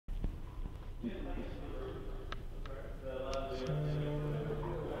Do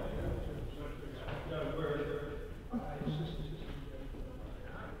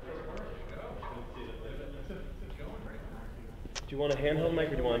you want a handheld mic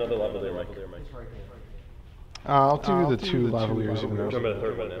or do you want another lavalier mic? I'll do the two lavaliers. Even though. Talking about a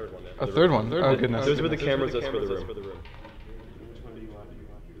third one. A third one? Oh goodness. Those were the cameras. That's for the room.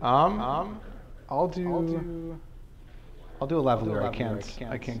 I'll do a lavalier.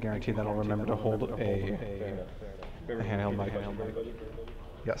 I can't guarantee that I'll remember to hold a handheld mic.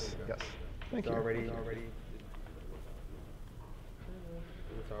 Yes. Thank you. It's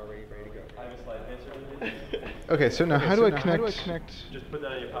already ready to go. I have a slide answer. Okay, so now how do I connect? Just put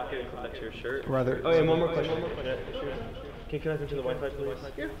that in your pocket and clip that to your shirt. Rather. Oh, yeah, one more question. Can you connect them to the Wi-Fi, please?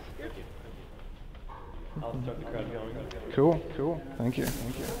 Yeah. Thank you. I'll start the crowd going. Cool. Thank you.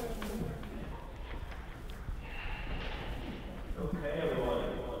 Okay, everyone.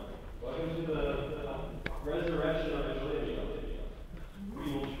 Welcome to the resurrection of the religion. We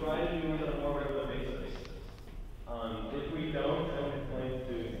will try to do this on a more regular basis. If we don't complain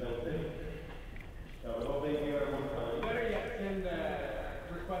to something. We're hoping you are more fun. Better yet, send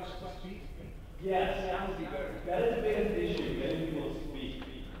requests to speak. Yes, that is the biggest issue, getting people to speak.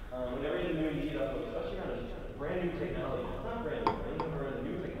 Whenever you're doing meetup, especially on a brand new technology, it's not brand new, we're in a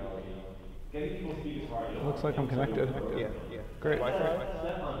new technology. Getting people to speak is hard. Looks like I'm connected. Yeah. Great.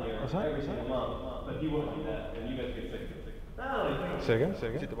 Step on here every single month, but he won't do that, and you guys get sick. Say again. Is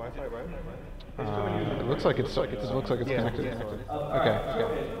it the Wi-Fi, right? It looks like it's connected. Okay.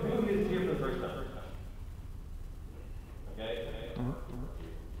 Who is here for the first time? Okay.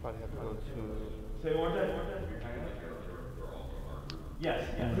 Probably have to go to. Say one more time. Yes.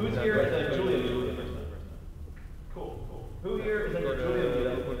 Who's here is a Julia for the first time? Cool. Who here is a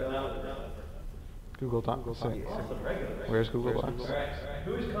Julia Google Docs. Where's Google Docs?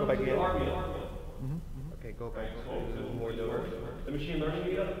 Who's coming to the art meetup? Okay, go back to more doors. The machine learning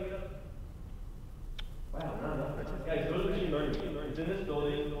meetup? Wow, no. Guys, go to the machine learning meetup. It's in this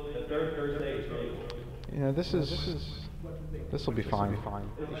building, the third Thursday. It's really cool. Yeah, this will be fine.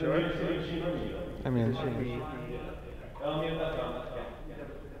 It's sure? Machine learning meetup. I mean,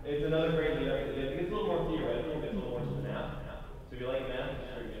 it's another great meetup. It's a little more theoretical, it's a little more to the math. So if you like math,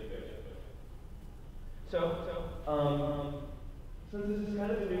 it's sure you get there. So, since this is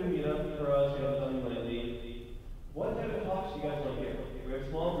kind of a new meetup for us, we haven't done lately, what type of talks do you guys want to hear? We have a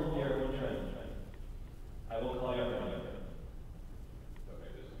small group here, one trend. I will call you up right now.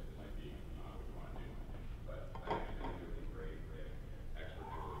 Okay, this might be not what you want to do, but I think it would be great if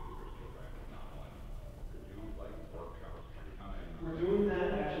expert users still not one could do like workshops every time. We're doing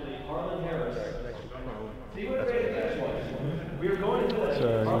that actually. Harlan Harris. See what great this was. We were going to this.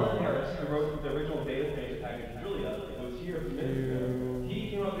 Harlan Harris, who wrote the original database package for Julia, was here a few minutes ago. He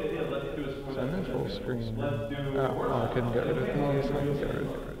came up with the idea, let's do a send in full screen. Let's do I couldn't get rid of these. I can get rid of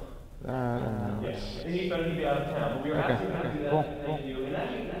that, and then let's. And he started to be out of town, but we were asking him to do that. Cool. Thank you. And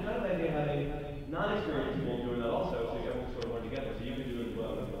actually, that's kind of the idea of having non-experienced people doing that also, so everyone sort of learn together. So you can do it as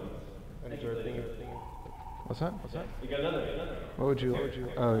well. What's that? You got another. What would you? What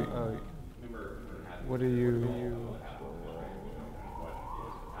are you?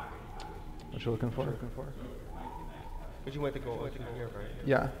 What you looking for? But you went to go here, right?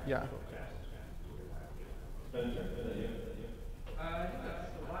 Yeah.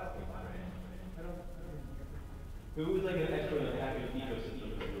 Who was like an expert in the package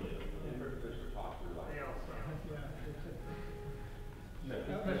ecosystem for Julia?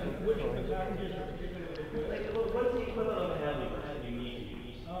 What's the equivalent of a handling that you need to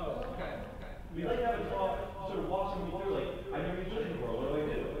use? Oh, okay. We like to have a talk, sort of walk somebody through, like, I never used this before, what do I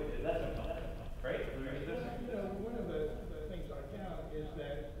do? That's fun, right? One of the things I found is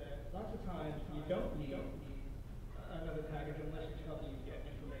that lots of times you don't need another package unless it's helping you get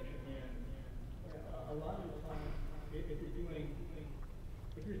information in. A lot of the time, if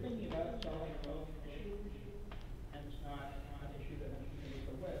you're thinking about solving your own issue, and it's not an issue that you can use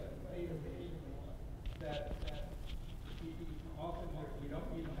the web, that often you don't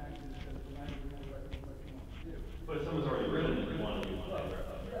need packages to remind you what you want to do. But if someone's already written it, you want to use it. One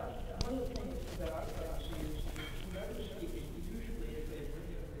of the things that I see is, whenever speaking, usually if they've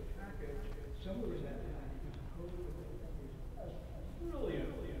written a package, somewhere in that package is code that they think is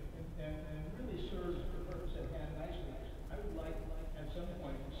brilliant and really serves the purpose at hand nicely. I would like at some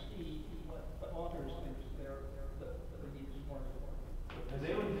point to see what the authors think that they need to support. Has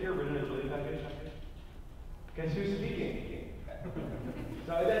anyone here written a Julia package? Guess who's speaking?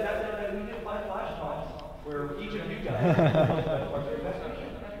 So we did 5 flash talks where each of you guys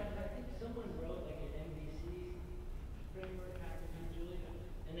Someone wrote like an MVC framework package in Julia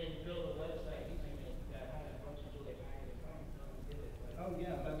and then built a website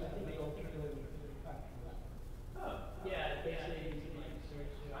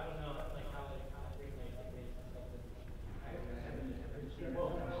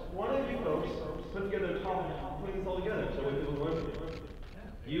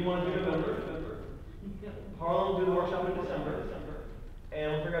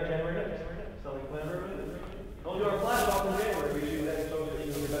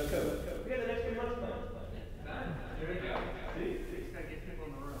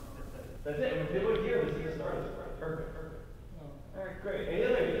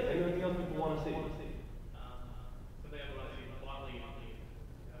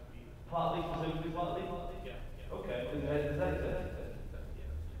Plotly, specifically Plotly? Yeah. Okay, does that exist?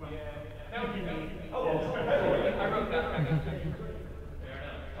 Yeah, that would be me. Oh, well, February. I wrote that. Fair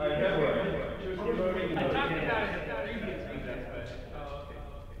enough. Alright, February. I talked about it at the previous meeting, but, oh, okay.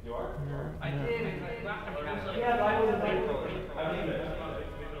 You are? I did, and like, last time around, like. Yeah, but I wasn't there for it. I mean,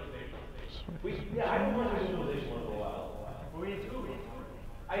 I don't want visualization once in a while. Well, we had two.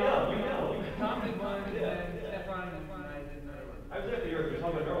 I know, you know. Tom did one, and Yeah. then Stefan and I did another one. I was there for yours, we were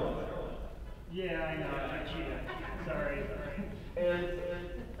talking about girls. Yeah, I know, I cheated. Sorry. And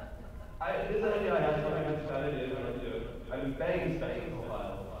this is an idea I have, something I'm excited to do, and I do. I've been banging specs for a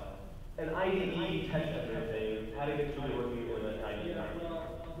while. An IDE test editor thing, how to get truly working with an IDE. Yeah,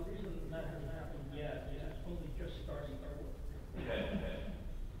 well, the reason that hasn't happened yet is it's only just starting to work. Okay.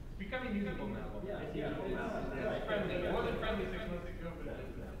 It's becoming usable now. Yeah, It's yeah. usable now. It's friendly. It wasn't friendly 6 months ago, but it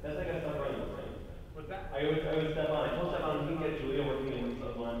is. That's like a stuff running this thing. What's that? I would step on, I told Stefan he can get Julia working in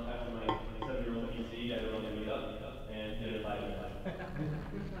lunch after my 7-year-old PC, I don't know meet up, and did it 5 minutes.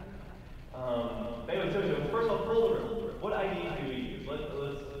 But anyway, so first off, Tabular. What IDEs do we use? Let's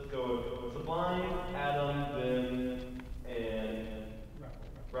go with Sublime, Atom, Vim, and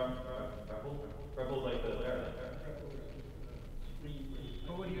REPL. REPL's like the there.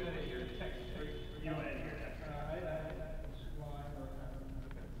 But what do you edit your text? You don't edit your text.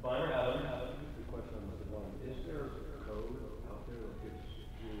 Sublime or Atom? Good question on the Sublime. Is there code out there that gets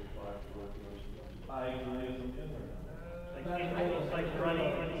Julia 5 to work on? I believe it's okay. It's like running.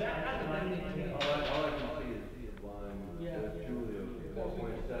 All I can see is Sublime Yeah. with Julia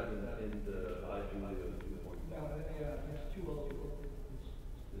 4.7 in the iJulia 2.5. It's too old.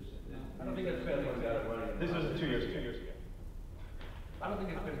 I don't think it's been. Someone got it running. This was 2 years ago. I don't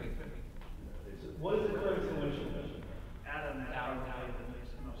think it's been. What is the current solution? Adam, the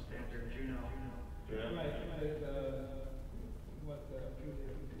most standard Juno. Yeah. Right, what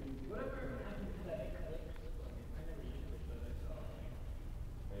Julia. Whatever happened to that eclipse? I never used it, but I saw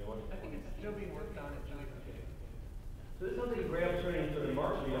it. I think it's still being worked on at Julia. So this sounds like a great opportunity for the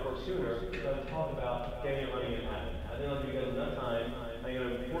March meetup or sooner to talk about getting it running in Atom. I think I'll give you guys enough time. I'm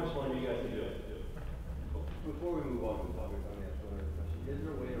going to force one of you guys to do it. Before we move on to the topic, let me ask one other question. Is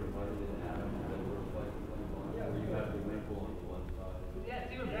there a way to run it in Atom that works like the one where you have the wrinkle on the one side? Yeah,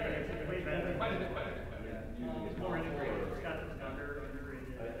 it's even better. It's way better. Quite a bit better. Using It's more integrated. It's got this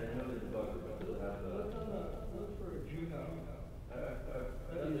integrated. I know the debugger, but does it have the? Look for Juno.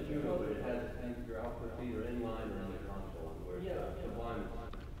 I've done the Juno, but it has your output either inline or in the console, where Sublime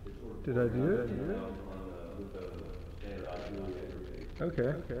is sort of. Did I do it? With the standard iJulia interface.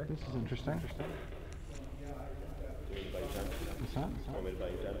 Okay. This is interesting. What's that?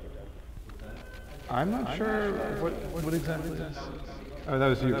 I'm not sure what exactly this. Oh, that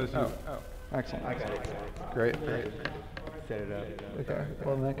was you. Oh, excellent. I got it. Great. Set it up. Okay.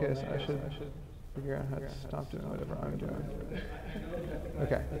 Well, in that case, I should figure out how to stop doing whatever I'm doing.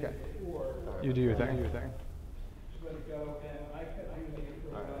 Okay. You do your thing.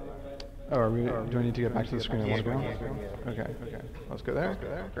 Oh, do I need to get back to the screen I want to go? Okay. Let's go there.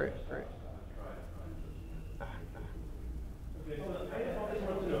 Great. Okay, so I thought this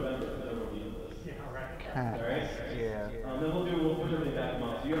one to November, so then we'll deal with this. Cat. Alright? Yeah. Then we'll push everything back a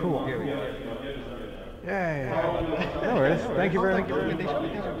month. So you have Cool. a month, you have to know. Yay. No worries. Thank you very much.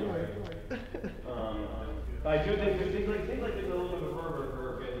 But I do think things like there's a little bit of a fervor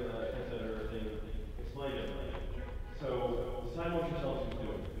for getting the test editor thing explained. So decide what yourselves to do.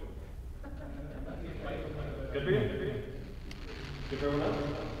 Good for you? Good for everyone else?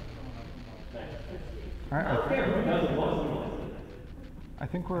 Nice. All right. That was awesome. I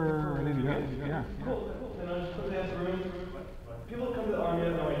think we're ready to go. Yeah. Cool. Then I'll just quickly ask the room. People come to the Army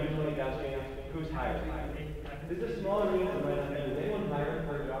and are usually asking who's hired. This is a small arena that might not be. Is anyone hired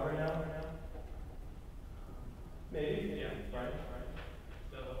for a job right now? Maybe. Yeah. Right.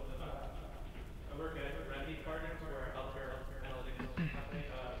 So, I work at Remedy Partners, we're a healthcare analytics company.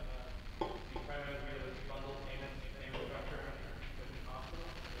 We primarily do bundle payments, payment structure with the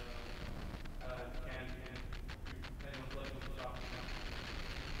hospital. And anyone's looking for software.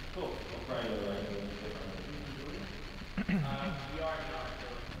 Cool. I'll try and go right. We are not, so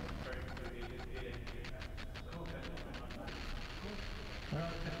very good.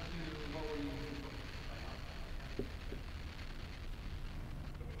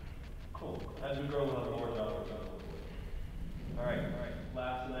 Cool. As we grow, we'll have more jobs. All right.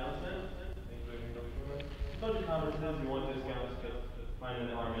 Last announcement. Thank you for a bunch of conferences. We want discounts. Just find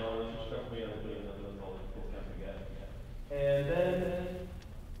an Army analytics stuff. We have to do that's all the discounts we get. And then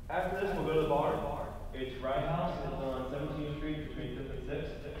after this, we'll go to the bar. It's Ride House. It's on 17th Street between 5th and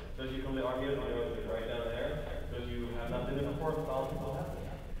 6th. Those of you from the Army, you know it's right down there. Those of you who have not been there before, follow people have.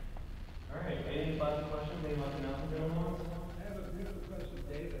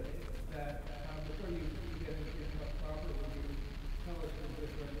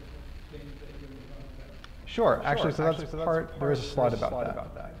 Sure, actually, so that's part, there is a slide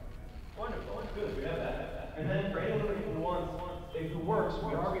about that. Wonderful, good, we have that. And then for anyone who wants, if it works,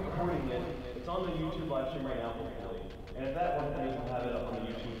 we are recording it. It's on the YouTube live stream right now, hopefully. And if that one thing, we'll have it up on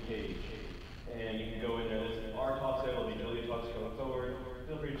the YouTube page. And you can go in there, there's our talks there, there'll be Julia talks going forward.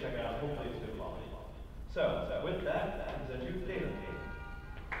 Feel free to check it out, hopefully it's good quality. So, with that, I present you data.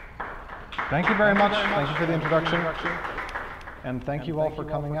 Thank you very much. Thank you for the introduction. And thank you all for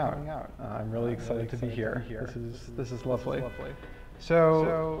coming out. I'm really excited to be here. This is lovely.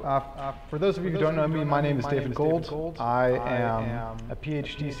 So, for those of you who don't know me, my name is David Gold. I am a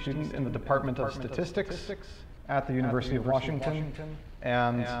PhD student in the Department of Statistics at the University of Washington.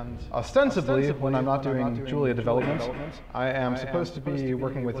 And ostensibly, when I'm not doing Julia development, I am supposed to be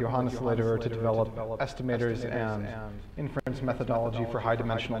working with Johannes Lederer to develop estimators and inference methodology for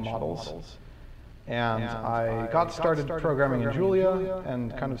high-dimensional models. And I got started programming in Julia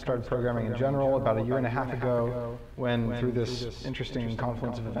and kind of started programming in general about a year and a half ago when, through this interesting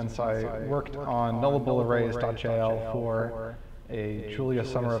confluence of events, I worked on nullable arrays.jl for a Julia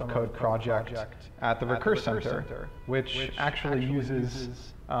Summer of Code project at the Recurse Center, which actually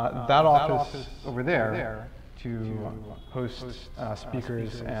uses that office over there to host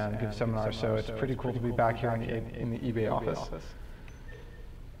speakers and give seminars. So it's pretty cool to be back here in the eBay office.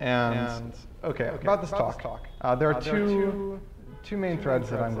 And okay, about this talk, there are two main threads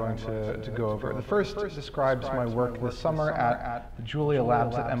that I'm going to go over. The first describes my work this summer at the Julia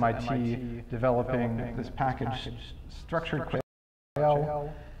Labs at MIT developing this package, structured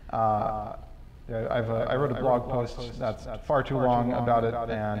quail. I wrote a blog post that's far too long about it,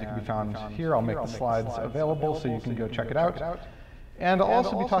 and it can be found here. I'll make the slides available so you can go check it out. And I'll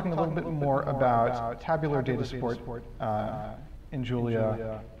also be talking a little bit more about tabular data support in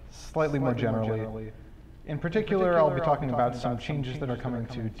Julia, slightly more generally. In particular, I'll be talking about some changes that are coming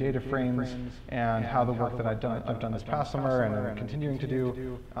to data frames and how the work that I've done this past summer and am continuing to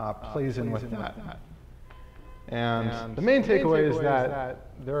do plays in with that. And the main takeaway is that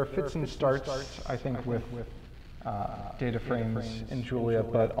there are fits and starts, I think, with data frames in Julia,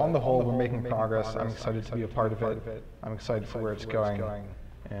 but on the whole, we're making progress. I'm excited to be a part of it. I'm excited for where it's going,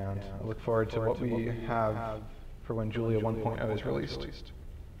 and I look forward to what we have for when Julia 1.0 is released.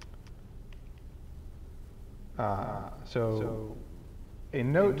 So, a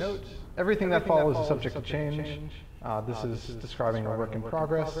note, everything that follows is subject to change. This is describing a work in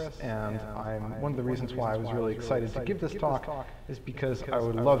progress, and one of the reasons why I was really excited to give this talk is because I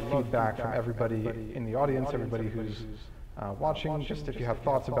would love feedback from everybody in the audience, everybody who's watching, just if you have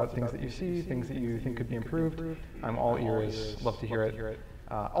thoughts about things that you see, things that you think could be improved. I'm all ears, love to hear it.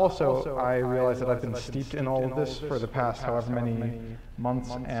 Also, I realize that I've been steeped in all of this for the past however many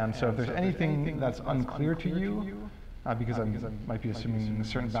months, and so if there's anything that's unclear to you, because I might be assuming a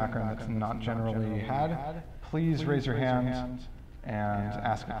certain background that's not generally had, please raise your hand and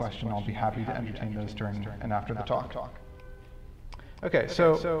ask a question. I'll be happy to entertain those during and after the talk. Okay,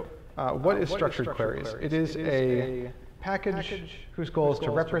 so what is structured queries? It is a package whose goal is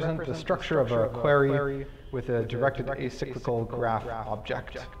to represent the structure of a query with a directed acyclical graph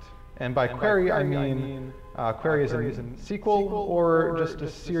object. And by query, I mean query as in SQL or just a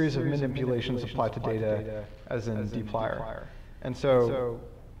series of manipulations applied to data as in dplyr. And so,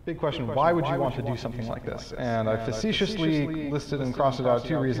 big question, why would you want to do something like this? And I facetiously listed and crossed out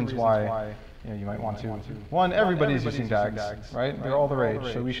two reasons why you might want to. One, everybody's using DAGs, right? They're all the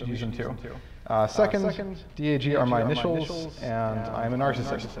rage, so we should use them too. Second, DAG are my initials, and I'm a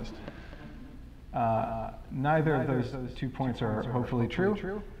narcissist. Neither of those 2 points are hopefully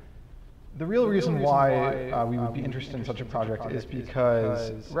true. The real reason why we would be interested in such a project is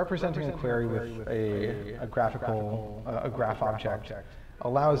because representing a query with a graph object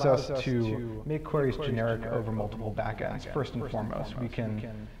allows us to make queries generic over multiple backends. First and foremost, we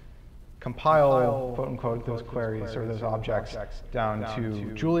can compile, quote unquote, those queries or those objects down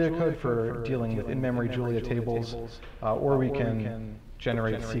to Julia code for dealing with in-memory Julia tables, or we can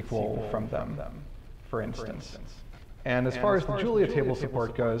generate SQL from them, for instance. And as far as the Julia table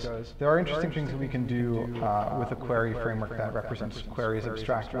support goes, there are interesting things that we can do with a query framework that represents queries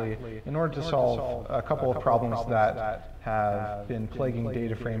abstractly in order to solve a couple of problems that have been plaguing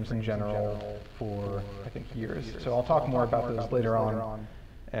data frames in general for, I think, years. So I'll talk more about those later on.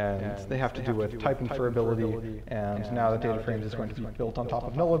 And they have to do with type inferability, and now that data frames is going to be built on top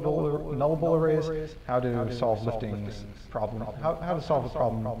of nullable arrays, how to solve Lifting's problem, how to solve the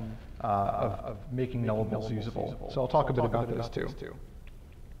problem of making nullables usable. So I'll talk a bit about those too.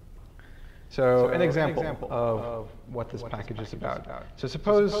 So an example of what this package is about. So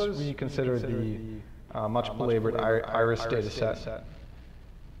suppose we consider the much belabored iris data set.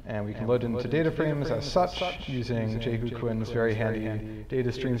 And we can load it into data frames as such using JHooQuin's very handy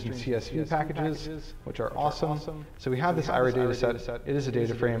data streams and CSV packages, which are awesome. So we have this IRA data set. It is a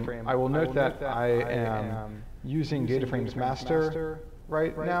data frame. I will note that I am using data frames master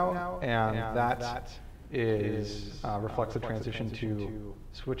right now, and that reflects the transition to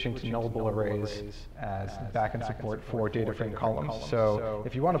switching to nullable arrays as backend support for data frame columns. So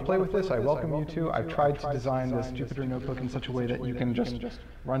if you want to play with this, I welcome you to. I've tried to design this Jupyter notebook in such a way that you can just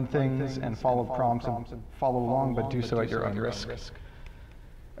run things and follow prompts and follow along, but do so at your own risk.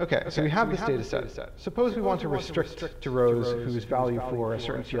 Okay, so we have this data set. Suppose we want to restrict to rows whose value for a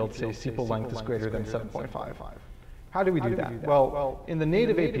certain field, say sepal length, is greater than 7.5. How do we do that? Well, in the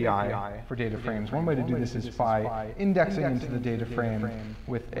native API for data frames, one way to do this is by indexing into the data frame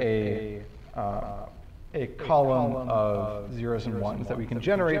with a column of zeros and ones that we can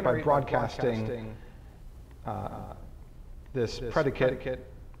generate by broadcasting this predicate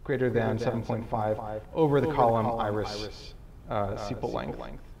greater than 7.5 over the column iris sepal length.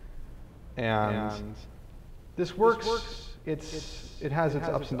 And this works. It has its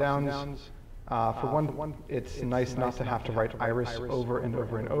ups and downs. For one, it's nice not to have to write iris over and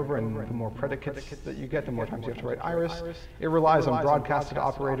over and over, and the more predicates that you get, the more times you have to write iris. It relies on broadcasted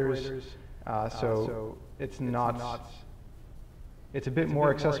operators, so it's a bit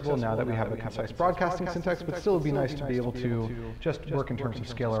more accessible now that we have a concise broadcasting syntax, but still it would be nice to be able to just work in terms of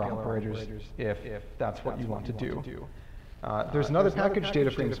scalar operators if that's what you want to do. There's another package, Data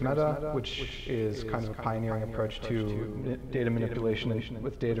Frames Meta, which is kind of a pioneering approach to data manipulation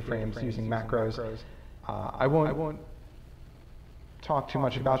with data frames using macros. I won't talk too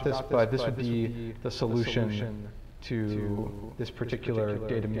much about this, but this would be the solution to this particular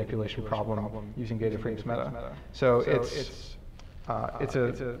data manipulation problem using Data Frames Meta. So it's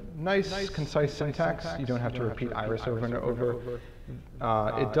a nice, concise syntax. You don't have to repeat iris over and over.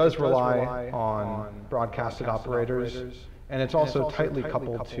 It does rely on broadcasted operators, and it's also tightly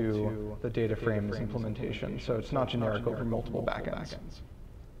coupled to the data frames implementation, so it's not generic over multiple backends.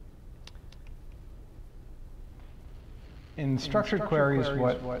 In structured queries,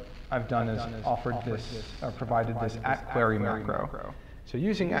 what I've done is provided this @query macro. So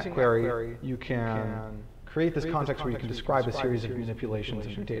using @query, you can create this context where you can describe a series of manipulations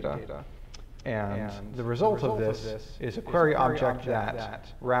of your data. And the result of this is a query object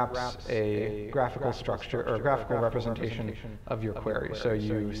that wraps a graphical structure or graphical representation of your query. So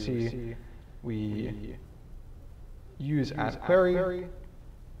you see we use @query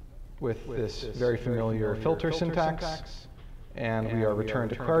with this very familiar filter syntax, and we are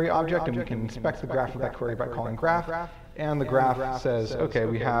returned a query object, and we can inspect the graph of that query by calling graph. And the graph says, okay,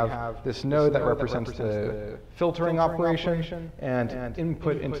 we have this node that represents the filtering operation, and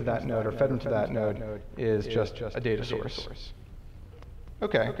input into that node, or fed into that node, is just a data source.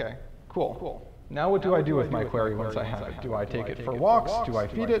 Okay, cool. Now what do I do with my query once I have it? Do I take it for walks? Do I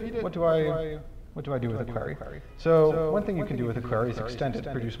feed it? What do I do with a query? So one thing you can do with a query is extend it,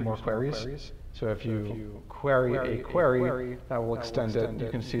 produce more queries. So if you query a query, that will extend it. You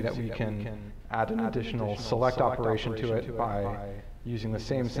can see that we can add an additional select operation to it by using the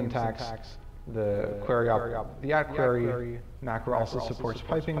same syntax. The @query macro also supports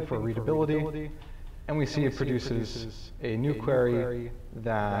piping for readability. And we see it produces a new query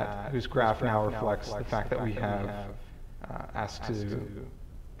whose graph now reflects the fact that we have asked to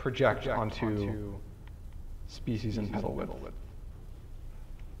project onto species and petal width.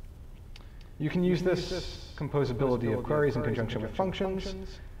 You can use this composability of queries in conjunction with functions,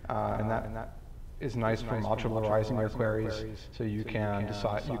 and that is nice for modularizing your queries. So you can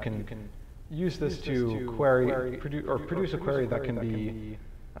use this to produce a query that can be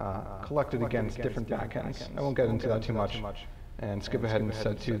collected against different backends. I won't get into that too much, and skip ahead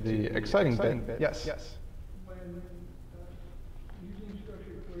instead to the exciting bit. Yes. When using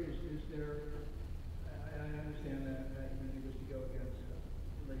structured queries, is there, I understand that many of us go against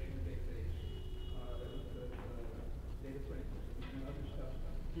relational database, the data frames and other stuff.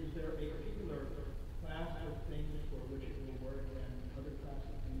 Is there a particular class of things for which it will work and other class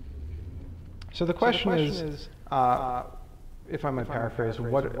of things for which it won't? So the question is, if I might paraphrase,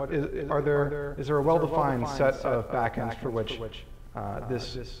 is there a well-defined set of backends for which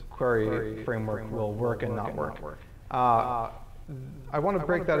this query framework will work and not work? I want to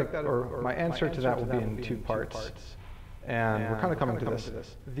break that, or my answer to that will be in two parts, and we're kind of coming to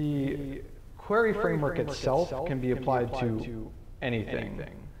this. The query framework itself can be applied to anything.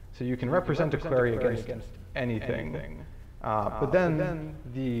 So you can represent a query against anything. But then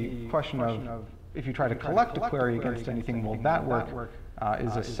the question of, if you try to collect a query against anything, will that work,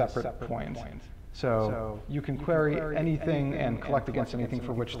 is a separate point. So you can query anything and collect against anything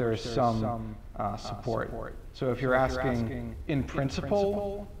for which there is some support. So if you're asking, in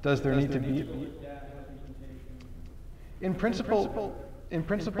principle, does there need to be? In principle,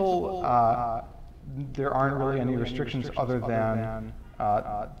 there aren't really any restrictions other than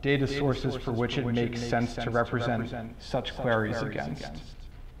data sources for which it makes sense to represent such queries against.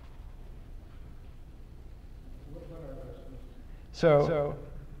 So,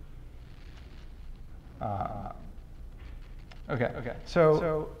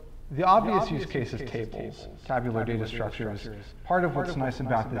 so the obvious use case is tables, tabular data structures. Part of what's nice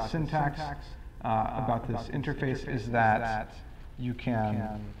about this syntax, about this interface, is that you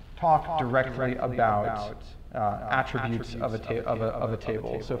can talk directly about attributes of a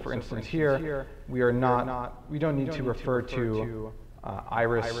table. So for instance here, we don't need to refer to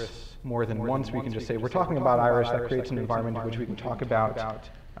iris more than once. We can just say, we're talking about iris. That creates an environment in which we can talk about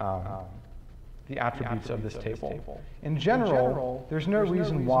the attributes of this table. In general, there's no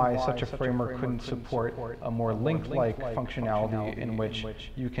reason why such a framework couldn't support a more linked-like functionality in which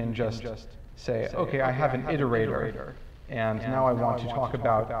you can just say, okay, I have an iterator, and now I want to talk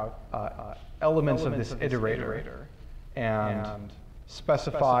about elements of this iterator, and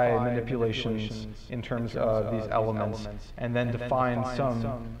specify manipulations in terms of these elements, and then define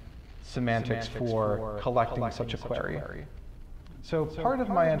some semantics for collecting such a query. So part of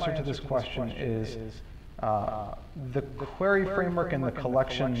my answer to this question is the query framework and the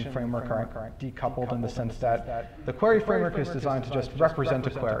collection framework aren't decoupled in the sense that the query framework is designed to just represent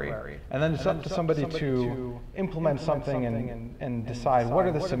a query, and then it's up to somebody to implement something and decide what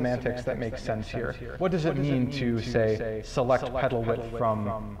are the semantics that make sense here. What does it mean to, say, select petal width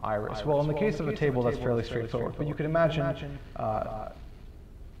from iris? Well, in the case of a table, that's fairly straightforward, but you could imagine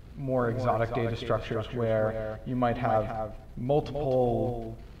more exotic data structures where you might have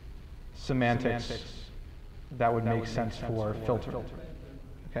multiple semantics that would make sense for filter.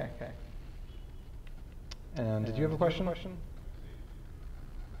 Okay. And did you have a question? Okay.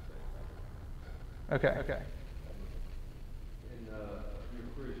 In your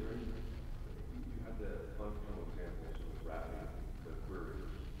queries, you had the functional examples of wrapping the query.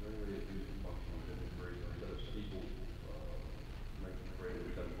 Is there any way to use the function within the query instead of SQL, make the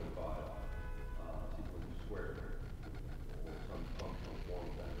query 7.5, SQL squared, or some functional form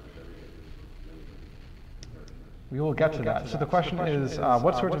factor that We will get to that. So the question is,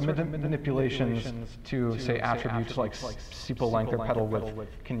 what sort of manipulations to, say, attributes like sepal length or petal width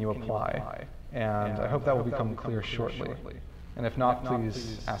can you apply? And I hope that will become clear shortly. And if not,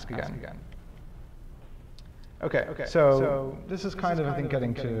 please ask again. Okay, so this is kind of, I think,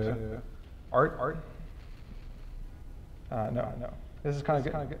 getting to art. No. This is kind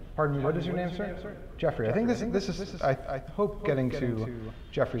of, pardon me, what is your name, sir? Jeffrey. I think this is, I hope, getting to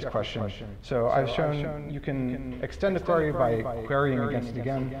Jeffrey's question. So I've shown you can extend a query by querying against it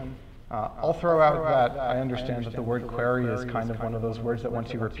again. I'll throw out that I understand that the word query is kind of one of those words that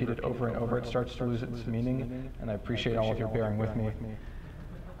once you repeat it over and over, it starts to lose its meaning, and I appreciate all of your bearing with me.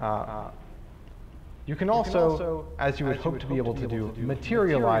 You can also, as you would hope to be able to do,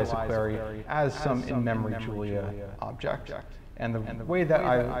 materialize a query as some in-memory Julia object. And the way that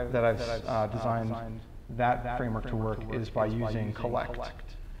I've designed that framework to work is by using collect.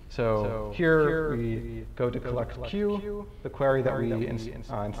 So here we go to collect Q, the query that we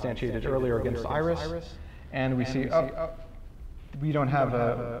instantiated earlier against iris, and we see, we don't have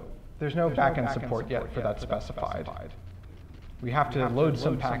there's no backend support yet for that specified. We have to load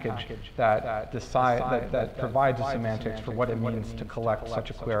some package that provides the semantics for what it means to collect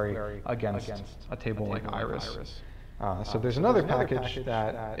such a query against a table like iris. So there's another package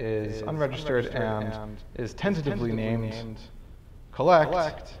that is unregistered and is tentatively named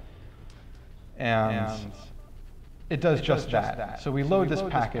collect, and it does just that. So we load this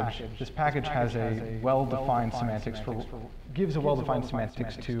package. This package has a well-defined semantics gives a well-defined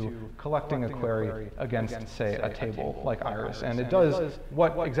semantics to collecting a query against, say, a table like iris, and it does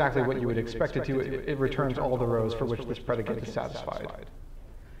exactly what you would expect it to. It returns all the rows for which this predicate is satisfied.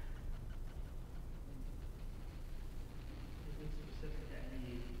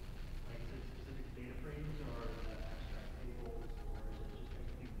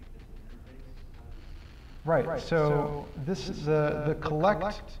 Right, so this is the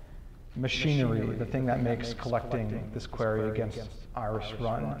collect machinery, the thing that makes collecting this query against iris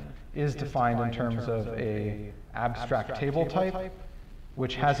run, is defined in terms of a abstract table type,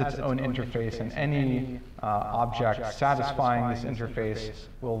 which has its own interface, and any object satisfying this interface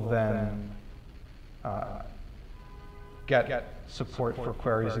will then get support for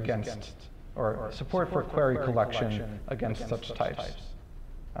queries against, or support for query collection against such types.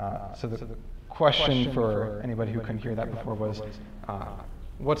 So the question for anybody who couldn't hear that before was,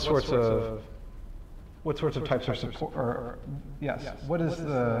 what sorts of types are support, or yes, what is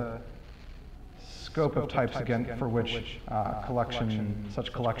the scope of types again for which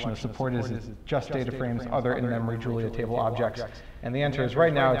such collection is supported? Is it just data frames, other in-memory Julia table objects? And the answer is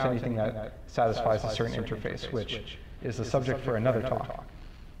right now it's anything that satisfies a certain interface, which is the subject for another talk.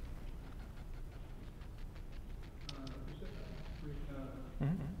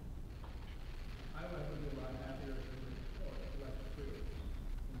 I would be a lot happier if it was less queries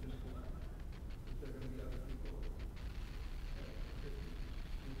than just collect. If there are going to be other people,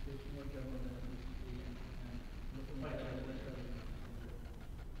 it's more general than it needs to be, and looking at it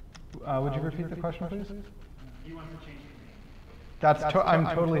as Would you repeat the question, please? You want to change the name? I'm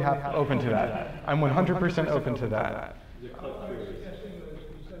totally open to that. I'm 100% open to that. what I was suggesting was,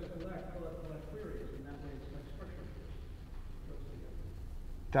 you said collect queries, and that way it's like structured queries.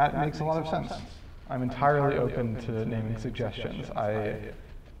 That makes a lot of sense. I'm entirely open to naming suggestions. I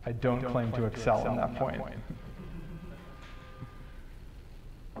don't claim to excel in that point.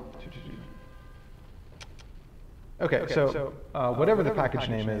 Okay, so whatever the package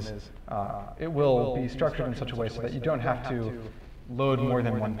name is, it will be structured in such a way so that you don't have to load more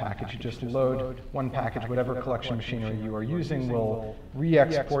than one package. You just load one package. Whatever collection machinery you are using will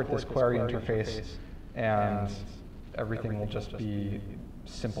re-export this query interface, and everything will just be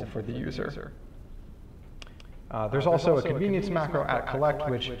simple for the user. There's also a convenience macro at collect,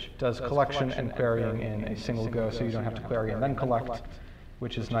 which does collection and querying in a single go, so you don't have to query and then collect,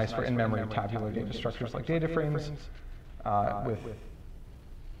 which is nice for in-memory tabular data structures like data frames. With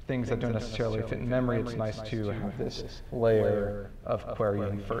things that don't necessarily fit in memory, it's nice to have this layer of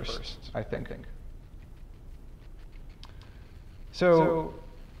querying first, I think. So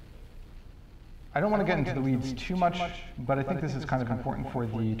I don't want to get into the weeds too much, but I think this is kind of important for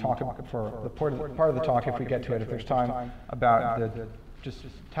the talk, for the part of the talk, if we get to it, if there's time, about the just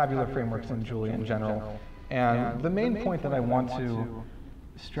tabular frameworks in Julia in general. And the main point that I want to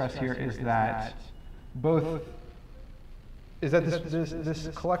stress here is that this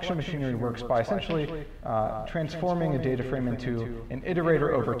collection machinery works by essentially transforming a data frame into an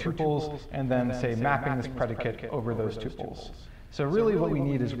iterator over tuples, and then, say, mapping this predicate over those tuples. So really what we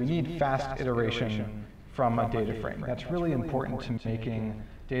need fast iteration from a data frame. That's really important to making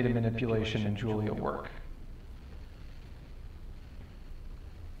data manipulation in Julia work.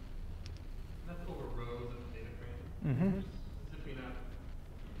 That's over rows of the data frame. Mm-hmm. Zipping up.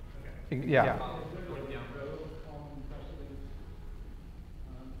 Okay. Yeah. Going down.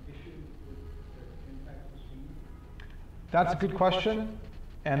 That's a good question,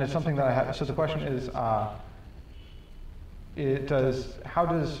 and it's something that I have. So the question is, how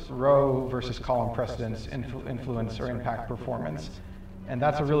does row versus column precedence influence or impact performance? And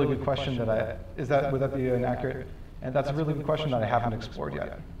that's a really good question that would that be an accurate? And that's a really good question that I haven't explored yet.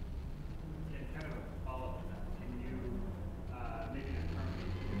 Kind of a follow-up to that. Can you maybe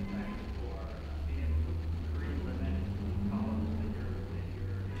determine for being able to pre-limit columns that you're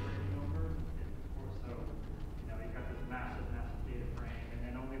iterating over? So, you've got this massive data frame, and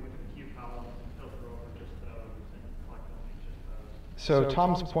then only with a few columns and filter over just those and collect only just those. So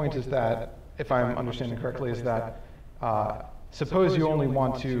Tom's point is that, if I'm understanding correctly, is that suppose you only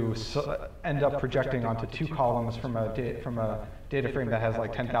want to end up projecting onto 2 columns from a data frame that has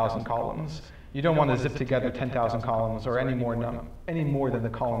like 10,000 columns. You don't want to zip together 10,000 columns or any more than the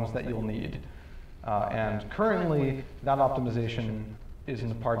columns that you'll need. And currently, that optimization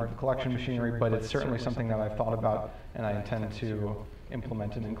isn't a part of the collection machinery, but it's certainly something that I've thought about and I intend to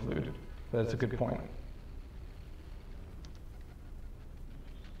implement and include. But it's a good point.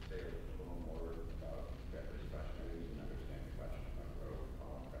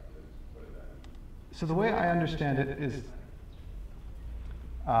 So the way I understand it is,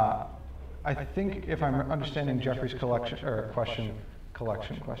 I think if I'm understanding Jeffrey's question,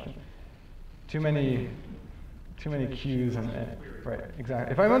 too many Q's and right,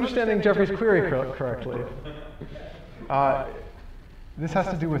 exactly. If I'm understanding Jeffrey's query correctly, this has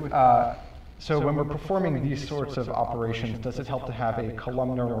to do with, so when we're performing these sorts of operations, does it help to have a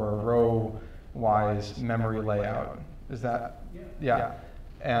columnar or a row-wise memory layout? Is that, yeah.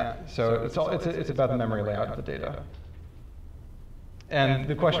 And so it's about the memory layout of the data. And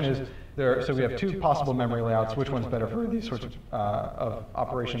the question is, so we have 2 possible memory layouts. Which one's better for these sorts of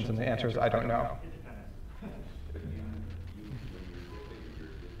operations? And the answer is, I don't know.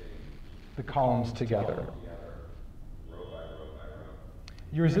 The columns together.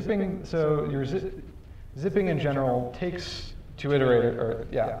 You're zipping, so zipping in general takes 2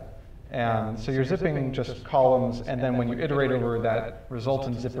 iterators, And so you're zipping just columns, and then when you iterate over that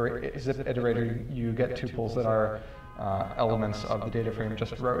resultant zip iterator, you get tuples that are elements of the data frame,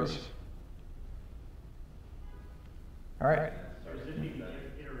 just rows. All right. So zipping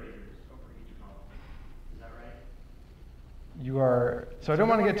iterators over each column. Is that right? You are, so I don't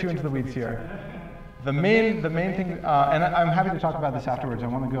want to get too into the weeds here. The main thing, and I'm happy to talk about this afterwards, I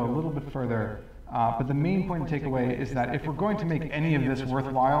want to go a little bit further, but the main point to take away is that if we're going to make any of this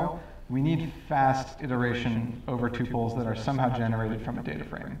worthwhile, we need fast iteration over tuples that are somehow generated from a data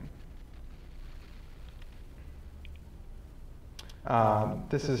frame.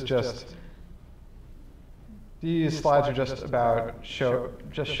 This is just, these slides are just about show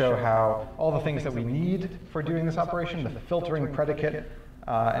how all the things that we need for doing this operation, the filtering predicate,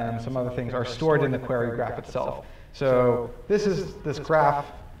 and some other things are stored in the query graph itself. So this graph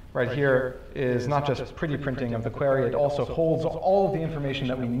right here is not just pretty printing of the query, it also holds all of the information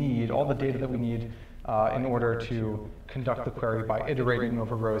that we need, all the data that we need in order to conduct the query by iterating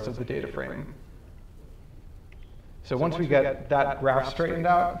over rows of the data frame. So once we get that graph straightened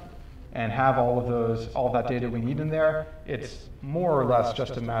out and have all that data we need in there, it's more or less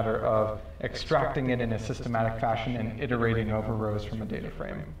just a matter of extracting it in a systematic fashion and iterating over rows from a data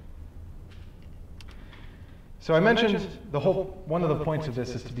frame. So I mentioned one of the points of this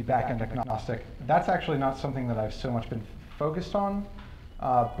is to be backend agnostic. That's actually not something that I've so much been focused on,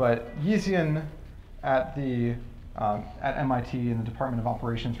 but Yixian at MIT in the Department of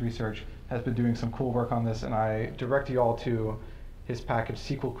Operations Research has been doing some cool work on this, and I direct you all to his package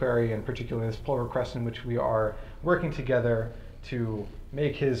SQL Query, and particularly this pull request in which we are working together to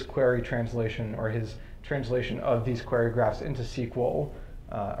make his query translation, or his translation of these query graphs into SQL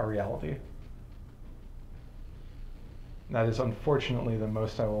a reality. That is unfortunately the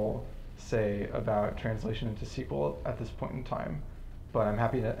most I will say about translation into SQL at this point in time, but I'm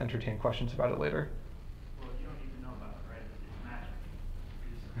happy to entertain questions about it later. Well, you don't need to know about it, right?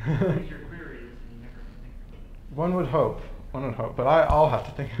 It's magic. You use your queries and you never think of it. One would hope, but I'll have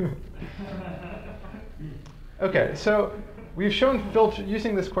to think of it. Okay, so we've shown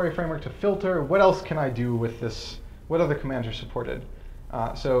using this query framework to filter. What else can I do with this? What other commands are supported?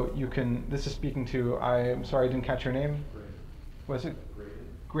 So you can, this is speaking to, I'm sorry I didn't catch your name. Was it?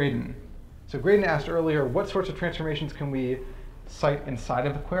 Graydon. So Graydon asked earlier, what sorts of transformations can we cite inside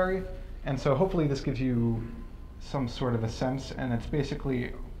of the query? And so hopefully this gives you some sort of a sense, and it's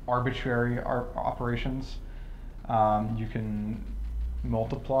basically arbitrary operations. You can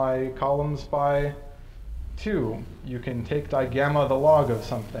multiply columns by 2. You can take digamma the log of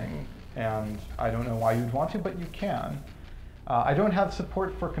something, and I don't know why you'd want to, but you can. I don't have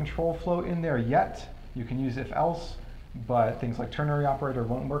support for control flow in there yet. You can use if else, but things like ternary operator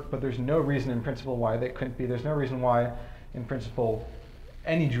won't work, but there's no reason in principle why they couldn't be. There's no reason why, in principle,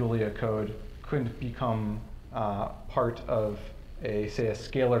 any Julia code couldn't become part of say a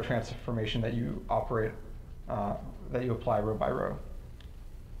scalar transformation that you operate, that you apply row by row.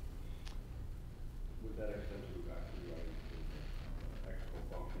 Would that extend to actually writing the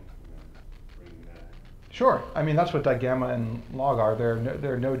expo function and then bringing that? Sure. I mean, that's what digamma and log are.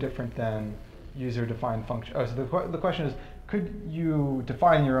 They're no different than user-defined function. Oh, so the question is, could you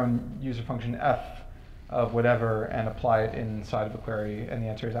define your own user function f of whatever and apply it inside of a query? And the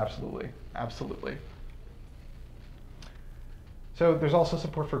answer is absolutely, absolutely. So there's also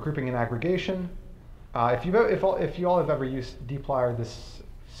support for grouping and aggregation. If you all have ever used dplyr, this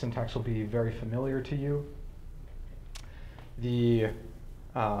syntax will be very familiar to you. The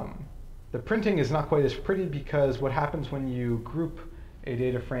printing is not quite as pretty because what happens when you group a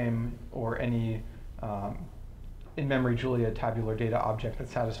data frame or any in-memory Julia tabular data object that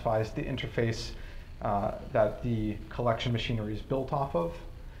satisfies the interface that the collection machinery is built off of,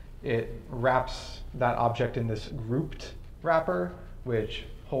 it wraps that object in this grouped wrapper, which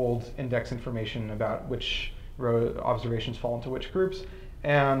holds index information about which row observations fall into which groups,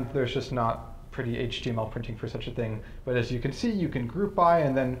 and there's just not pretty HTML printing for such a thing. But as you can see, you can group by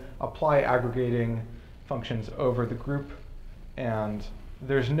and then apply aggregating functions over the group, and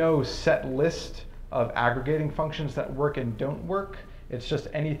there's no set list of aggregating functions that work and don't work. It's just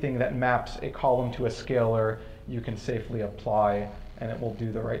anything that maps a column to a scalar you can safely apply, and it will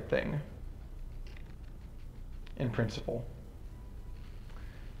do the right thing in principle.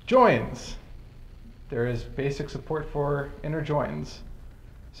 Joins. There is basic support for inner joins.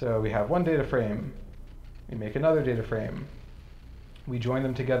 So we have one data frame, we make another data frame, we join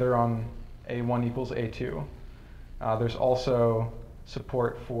them together on A1 equals A2. There's also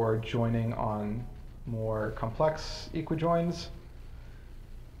support for joining on more complex equijoins.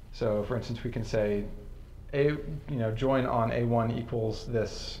 So for instance, we can say join on A1 equals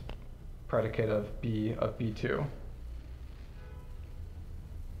this predicate of B2.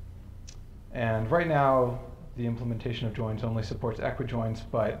 And right now, the implementation of joins only supports equijoins,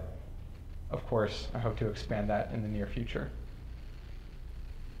 but of course, I hope to expand that in the near future.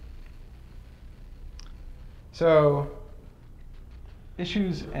 So,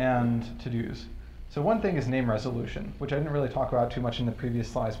 issues and to-dos. So one thing is name resolution, which I didn't really talk about too much in the previous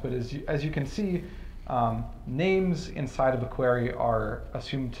slides, but as you can see, names inside of a query are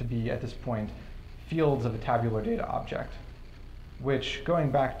assumed to be, at this point, fields of a tabular data object, which,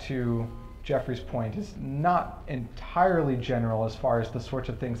 going back to Jeffrey's point, is not entirely general as far as the sorts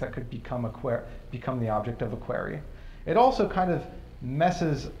of things that could become the object of a query. It also kind of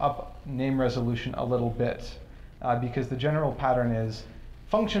messes up name resolution a little bit, because the general pattern is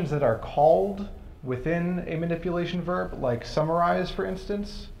functions that are called within a manipulation verb, like summarize, for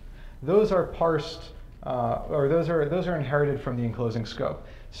instance, those are parsed, or those are inherited from the enclosing scope.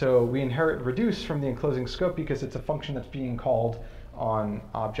 So we inherit reduce from the enclosing scope because it's a function that's being called on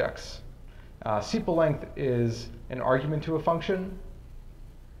objects. Sepal length is an argument to a function,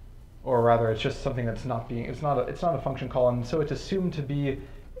 or rather, it's just something that's not being, it's not a function call, and so it's assumed to be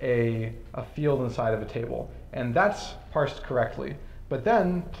a field inside of a table, and that's parsed correctly. But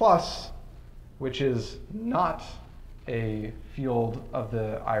then plus, which is not a field of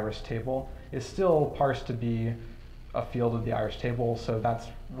the iris table, is still parsed to be a field of the iris table, so that's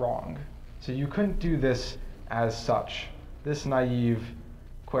wrong. So you couldn't do this as such. This naive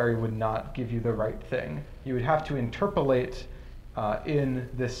query would not give you the right thing. You would have to interpolate in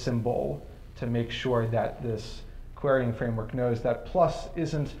this symbol to make sure that this querying framework knows that plus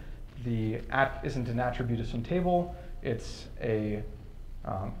isn't an attribute of some table. It's a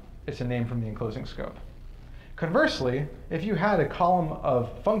name from the enclosing scope. Conversely, if you had a column of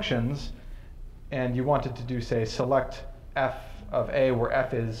functions and you wanted to do, say, select f of a, where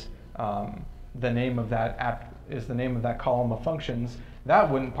f is the name of that column of functions,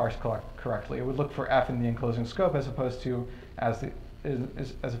 that wouldn't parse correctly. It would look for f in the enclosing scope as opposed to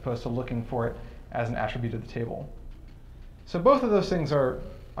looking for it as an attribute of the table. So both of those things are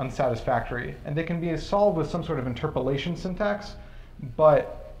unsatisfactory, and they can be solved with some sort of interpolation syntax,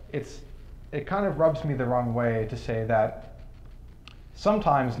 but it kind of rubs me the wrong way to say that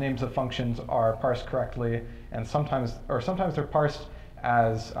sometimes names of functions are parsed correctly, and sometimes they're parsed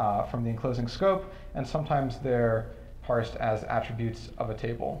as from the enclosing scope, and sometimes they're parsed as attributes of a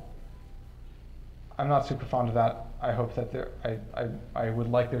table. I'm not super fond of that. I hope that I would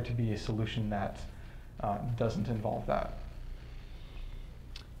like there to be a solution that doesn't involve that.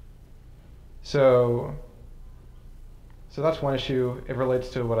 So that's one issue. It relates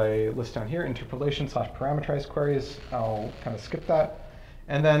to what I list down here, interpolation/parameterized queries. I'll kind of skip that.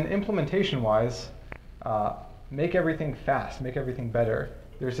 And then implementation-wise, make everything fast, make everything better.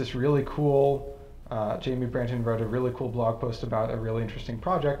 There's this really cool, Jamie Branton wrote a really cool blog post about a really interesting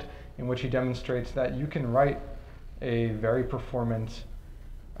project in which he demonstrates that you can write a very performant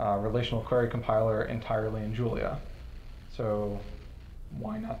relational query compiler entirely in Julia. So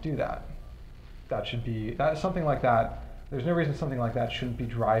why not do that? Something like that. There's no reason something like that shouldn't be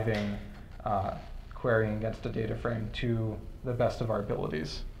driving querying against a data frame to the best of our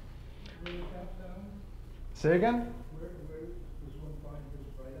abilities. Where is that found? Say again? Where does one find this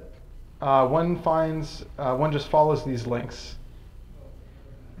write-up? One just follows these links,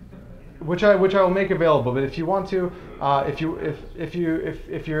 which I will make available. But if you want to, if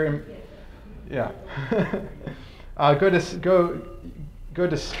you're in, yeah, go to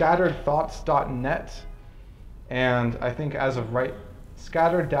scatteredthoughts.net, and I think as of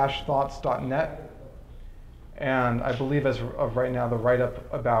scattered-thoughts.net, and I believe as of right now, the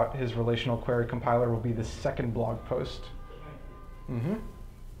write-up about his relational query compiler will be the second blog post. Mm-hmm.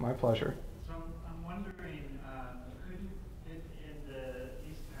 My pleasure. So I'm wondering, couldn't, in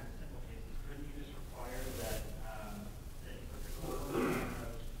these kind of simple cases, couldn't you just require that that you put the correlation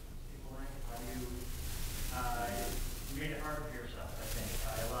of SQL rank? You made it hard for yourself, I think,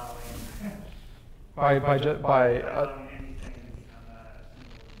 by allowing allowing anything to become a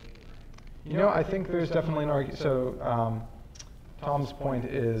single data frame. You know, I think there's definitely an argument. So Tom's point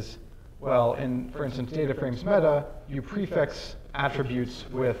is, well, for instance, data frames meta, you prefix attributes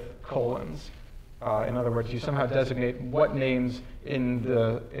with colons. In other words, you somehow designate what names in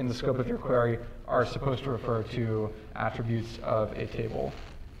the scope of your query are supposed to refer to attributes of a table.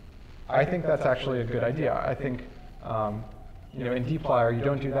 I think that's actually a good idea. I think in dplyr you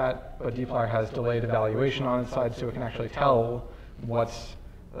don't do that, but dplyr has delayed evaluation on its side, so it can actually tell what's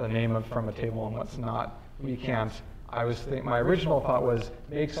the name from a table and what's not. We can't. my original thought was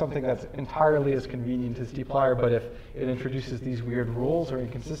make something that's entirely as convenient as dplyr, but if it introduces these weird rules or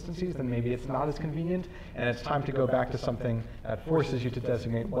inconsistencies, then maybe it's not as convenient, and it's time to go back to something that forces you to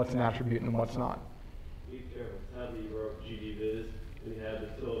designate what's an attribute and what's not. Be careful. How you wrote GDViz, and you have the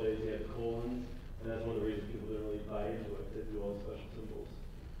tildes, you have the colons, and that's one of the reasons people didn't really buy into it, to do all the special symbols.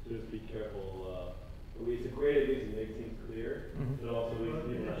 So just be careful. It's a great idea to make things clear, but also Well, leaves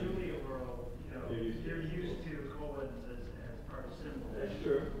in people the Julia world, you're used to colons as part of symbols. That's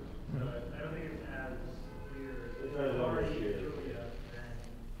true. So I don't think it's as weird. It's not as already obvious in here. Julia, then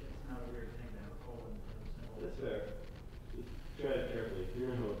it's not a weird thing to have a colon as a symbol. That's fair. Just try it carefully.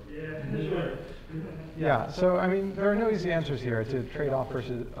 You're gonna hope. Yeah, sure. Yeah, so I mean, there are no easy answers here. It's a trade-off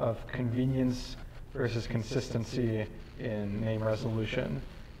of convenience versus consistency in name resolution.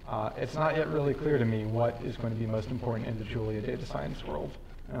 It's not yet really clear to me what is going to be most important in the Julia data science world.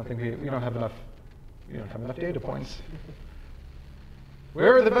 I don't think we don't have enough data points.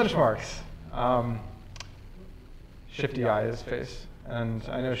 Where are the benchmarks? Shifty eyes face, and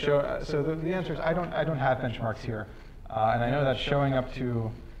I know so the answer is I don't have benchmarks here, and I know that showing up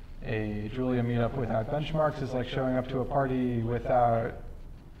to a Julia meetup without benchmarks is like showing up to a party without.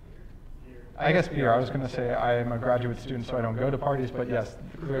 I guess beer. I was going to say I am a graduate student, so I don't go to parties, but yes,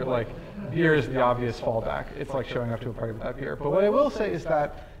 like beer is the obvious fallback. It's like showing up to a party without beer. But what I will say is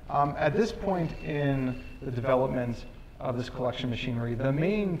that at this point in the development of this collection machinery, the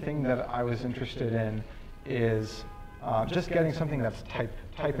main thing that I was interested in is just getting something that's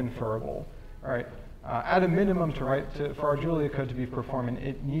type inferable, right? At a minimum, for our Julia code to be performant,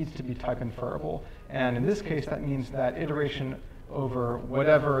 it needs to be type inferable. And in this case, that means that iteration over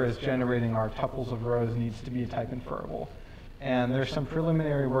whatever is generating our tuples of rows needs to be type inferable. And there's some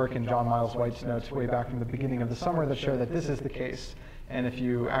preliminary work in John Miles White's notes way back from the beginning of the summer that show that this is the case. And if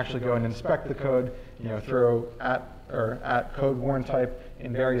you actually go and inspect the code, throw at code warn type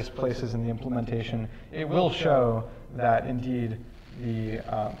in various places in the implementation, it will show that indeed the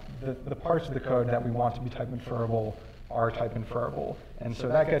parts of the code that we want to be type inferable are type inferable. And so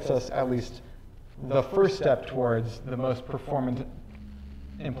that gets us at least the first step towards the most performant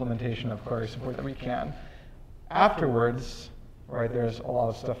implementation of query support that we can. Afterwards, right, there's a lot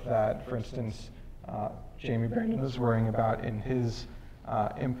of stuff that, for instance, Jamie Brandon is worrying about in his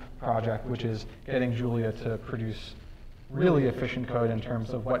imp project, which is getting Julia to produce really efficient code in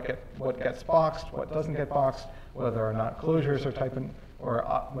terms of what gets boxed, what doesn't get boxed, whether or not closures are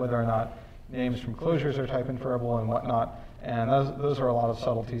whether or not names from closures are type inferable and whatnot. And those are a lot of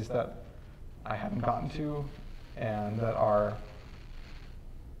subtleties that I haven't gotten to, and that are,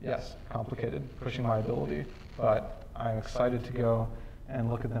 yes, complicated, pushing my ability, but I'm excited to go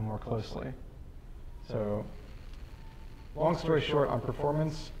and look at them more closely. So, long story short, on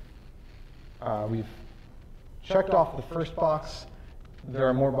performance, we've checked off the first box. There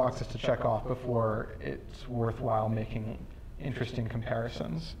are more boxes to check off before it's worthwhile making interesting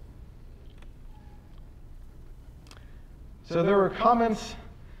comparisons. So there were comments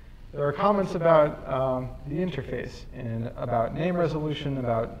about the interface and about name resolution,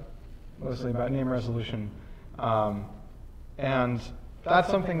 mostly about name resolution. And that's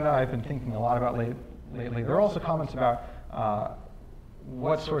something that I've been thinking a lot about lately. There are also comments about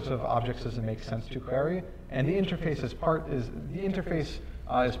what sorts of objects does it make sense to query, and the interface is part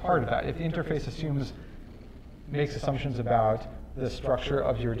of that. If the interface makes assumptions about the structure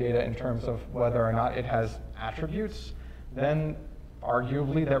of your data in terms of whether or not it has attributes, then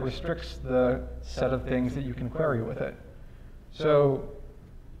arguably that restricts the set of things that you can query with it. So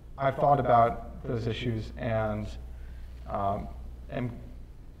I've thought about those issues and I've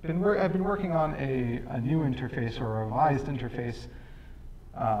been working on a new interface or a revised interface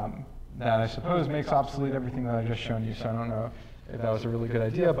that I suppose makes obsolete everything that I've just shown you. So I don't know if that was a really good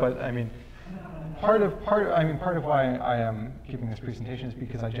idea, but I mean, part of why I am keeping this presentation is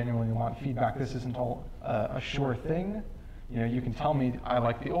because I genuinely want feedback. This isn't all a sure thing. You can tell me I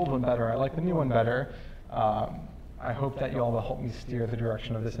like the old one better, I like the new one better. I hope that you all will help me steer the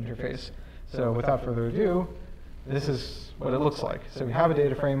direction of this interface. So without further ado, this is what it looks like. So we have a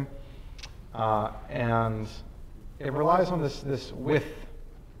data frame, and it relies on this with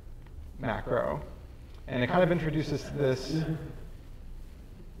macro, and it kind of introduces this. This is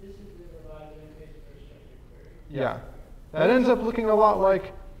the revised interface for structured query. Yeah, that ends up looking a lot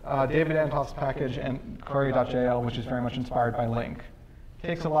like David Antoff's package and query.jl, which is very much inspired by LINQ.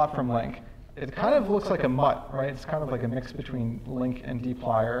 Takes a lot from LINQ. It kind of looks like a mutt, right? It's kind of like a mix between LINQ and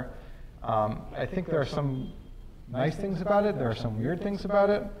dplyr. I think there are some nice things about it. There are some weird things about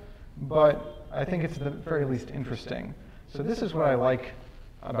it. But I think it's at the very least interesting. So this is what I like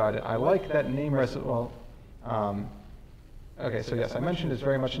about it. I like that name Okay, so yes, I mentioned it's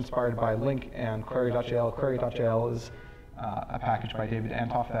very much inspired by LINQ and query.jl. Query.jl is a package by David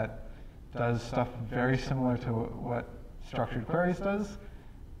Antoff that does stuff very similar to what structured queries does.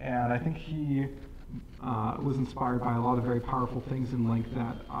 And I think he was inspired by a lot of very powerful things in LINQ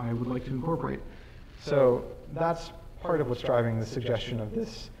that I would like to incorporate. So that's part of what's driving the suggestion of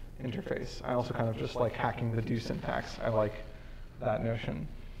this interface. I also kind of just like hacking the do syntax. I like that notion.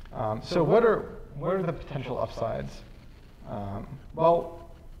 So what are the potential upsides? So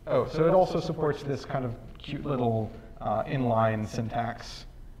it also supports this kind of cute little inline syntax,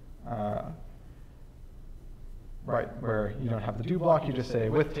 right, where you don't have the do block, you just say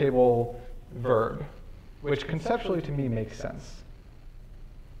with table verb, which conceptually to me makes sense.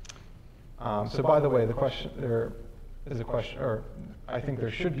 So by the way, there is a question, or I think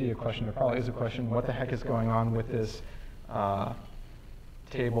there should be a question, there probably is a question, what the heck is going on with this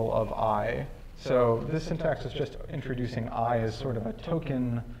table of I? So this syntax is just introducing I as sort of a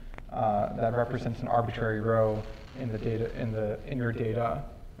token that represents an arbitrary row in the data, in your data,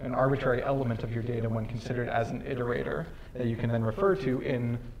 an arbitrary element of your data when considered as an iterator that you can then refer to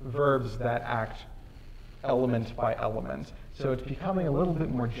in verbs that act element by element. So it's becoming a little bit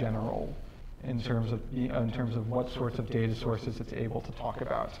more general in terms of what sorts of data sources it's able to talk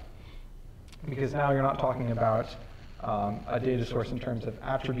about. Because now you're not talking about a data source in terms of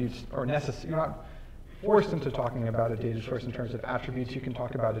attributes, or you're not forced into talking about a data source in terms of attributes. You can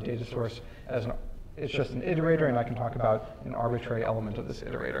talk about a data source as it's just an iterator, and I can talk about an arbitrary element of this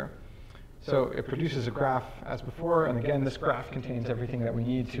iterator. So it produces a graph as before, and again, this graph contains everything that we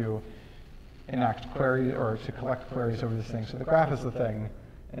need to enact queries or to collect queries over this thing. So the graph is the thing,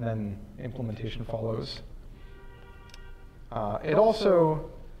 and then implementation follows.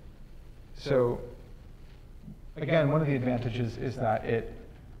 Again, one of the advantages is that it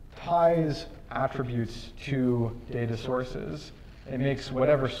ties attributes to data sources. It makes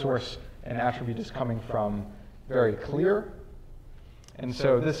whatever source an attribute is coming from very clear. And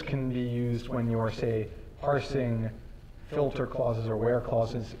so this can be used when you're, say, parsing filter clauses or where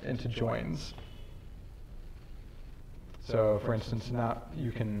clauses into joins. So for instance, now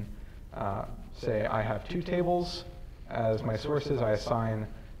you can say I have two tables as my sources. I assign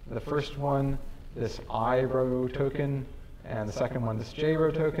the first one this I row token, and the second one this J row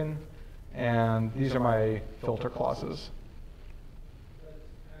token, and these are my filter clauses.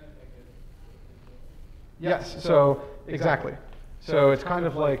 Yes, so exactly. So it's kind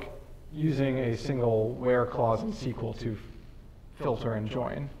of like using a single where clause in SQL to filter and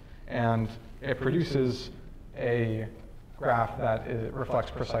join, and it produces a graph that reflects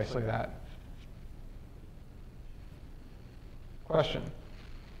precisely that. Question?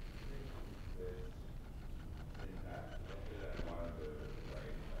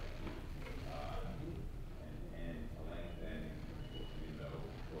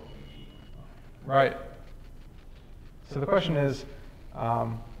 Right. So the question is,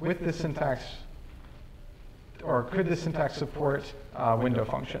 with this syntax, or could this syntax support window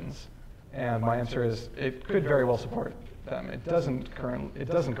functions? And my answer is, it could very well support them. It doesn't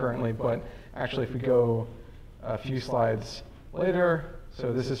currently, but actually if we go a few slides later,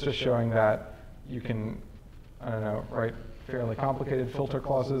 so this is just showing that you can, I don't know, write fairly complicated filter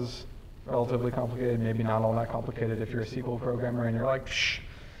clauses, relatively complicated, maybe not all that complicated if you're a SQL programmer and you're like, shh,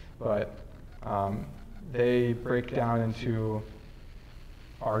 but they break down into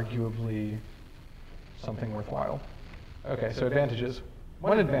arguably something worthwhile. Okay, so advantages.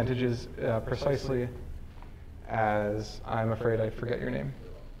 One advantage is precisely as, I'm afraid I forget your name,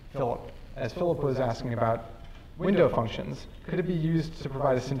 Philip. As Philip was asking about window functions, could it be used to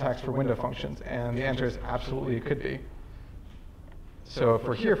provide a syntax for window functions? And the answer is absolutely it could be. So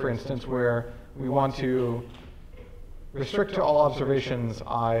for here, for instance, where we want to restrict to all observations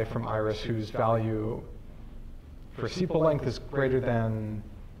I from Iris whose value for sepal length is greater than,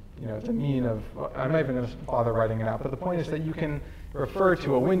 the mean of, I'm not even going to bother writing it out, but the point is that you can refer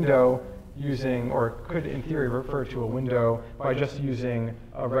to a window using, or could in theory refer to a window by just using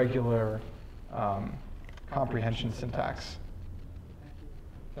a regular comprehension syntax.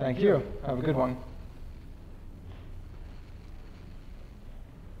 Thank you. Have a good one.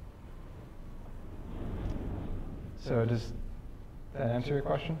 So does that answer your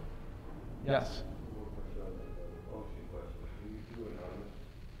question? Yes.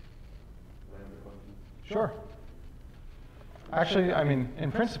 Sure. Actually, I mean,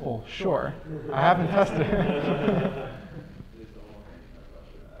 in principle, sure. I haven't tested it.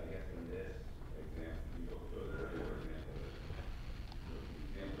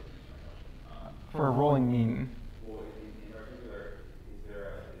 For a rolling mean. Well, in particular, is there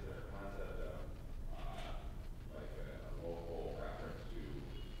a concept of like a local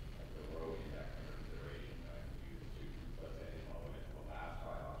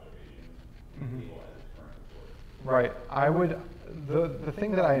Right. I would, the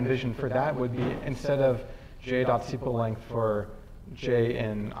thing that I envision for that would be instead of j.sepal length for j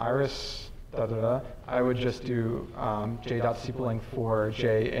in iris, I would just do j.sepal length for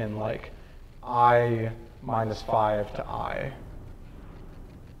j in like I minus 5 to I,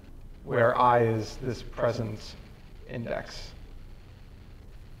 where I is this present index.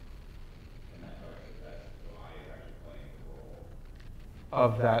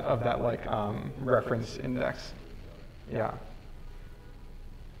 Of that like reference index. Yeah.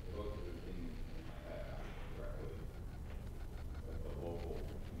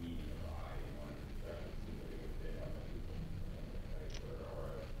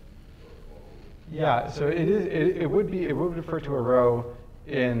 Yeah, so it would refer to a row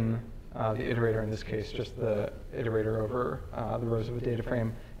in the iterator in this case, just the iterator over the rows of a data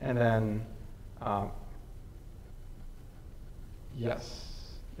frame, and then yes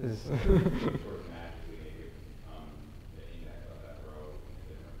is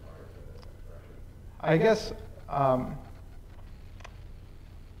I guess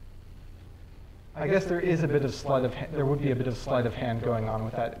there is a bit of sleight of hand, there would be a bit of sleight of hand going on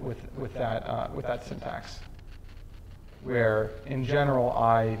with that syntax, where in general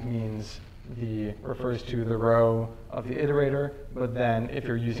I means refers to the row of the iterator, but then if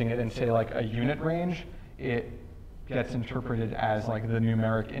you're using it in say like a unit range, it gets interpreted as like the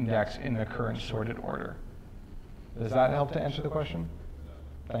numeric index in the current sorted order. Does that help to answer the question?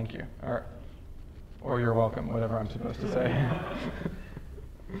 Thank you. Or you're welcome, whatever I'm supposed to say.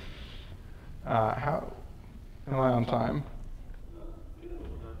 How am I on time?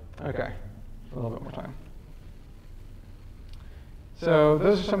 Okay, a little bit more time. So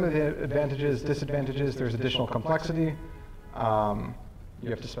those are some of the advantages, disadvantages. There's additional complexity. You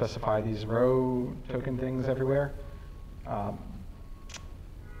have to specify these row token things everywhere.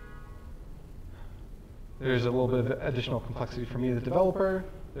 There's a little bit of additional complexity for me, the developer.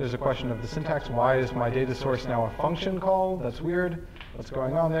 There's a question of the syntax. Why is my data source now a function call? That's weird. What's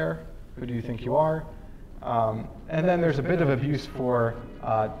going on there? Who do you think you are? And then there's a bit of abuse for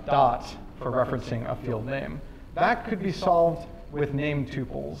dot for referencing a field name. That could be solved with named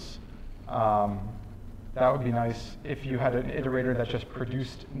tuples. That would be nice. If you had an iterator that just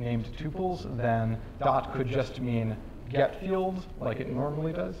produced named tuples, then dot could just mean get field like it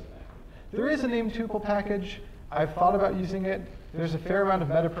normally does. There is a named tuple package. I've thought about using it. There's a fair amount of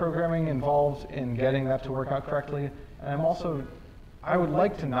metaprogramming involved in getting that to work out correctly. And I would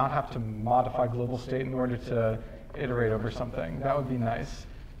like to not have to modify global state in order to iterate over something. That would be nice.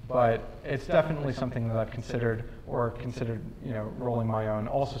 But it's definitely something that I've considered rolling my own,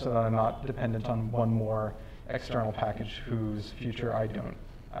 also so that I'm not dependent on one more external package whose future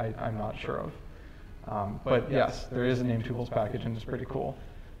I'm not sure of. But yes, there is a named tuples package and it's pretty cool.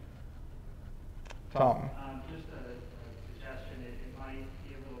 Tom. Just a suggestion, it might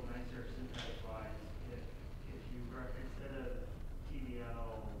be a little nicer syntax-wise if you instead of TBL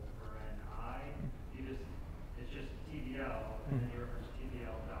for an I, it's just TBL, and then you reference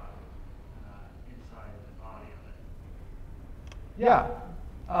TBL dot inside the body of it. Yeah.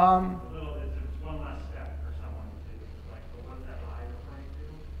 It's one less step for someone to like, well, what's that I referring to?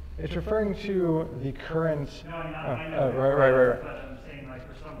 It's referring to the current. No, I know. Right. But I'm saying like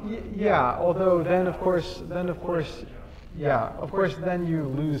for someone. Yeah. Although then of course, then you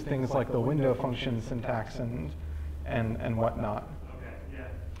lose things like the window function syntax and whatnot. Okay. Yeah.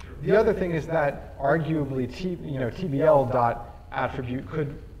 True. The other thing is that arguably TBL dot attribute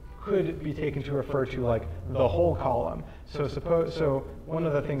could be taken to refer to like the whole column. So one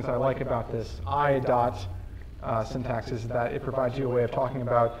of the things I like about this I dot syntax is that it provides you a way of talking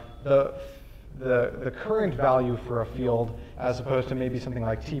about the current value for a field as opposed to maybe something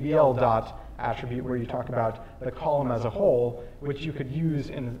like TBL dot attribute where you talk about the column as a whole, which you could use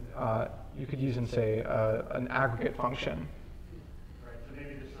in say an aggregate function. Right. So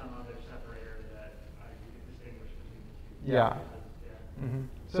maybe there's some other separator that you can distinguish between the two. Yeah. Mm-hmm.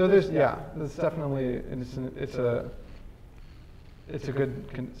 So there's definitely it's a good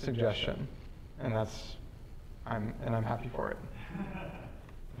suggestion, and I'm happy for it.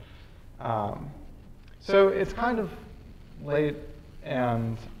 So it's kind of late,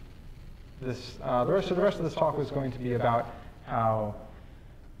 and the rest of this talk was going to be about how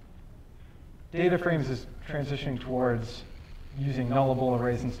data frames is transitioning towards using nullable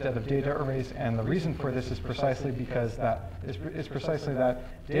arrays instead of data arrays, and the reason for this is precisely that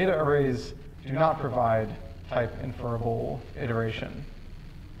data arrays do not provide type inferable iteration.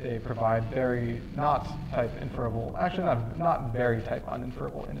 They provide not very type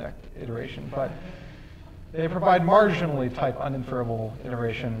uninferable iteration, but they provide marginally type uninferable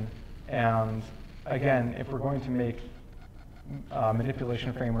iteration, and again, if we're going to make a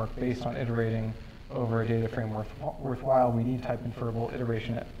manipulation framework based on iterating over a data frame worthwhile, we need type inferable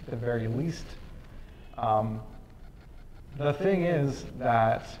iteration at the very least. The thing is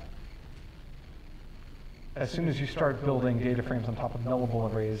that as soon as you start building data frames on top of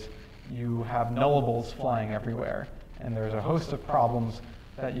nullable arrays, you have nullables flying everywhere. And there's a host of problems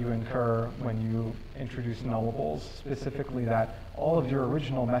that you incur when you introduce nullables, specifically that all of your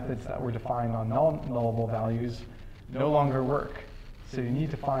original methods that were defined on nullable values no longer work. So you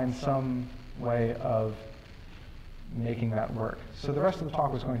need to find some way of making that work. So the rest of the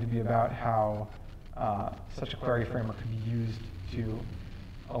talk was going to be about how such a query framework could be used to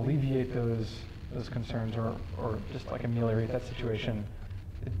alleviate those concerns or just like ameliorate that situation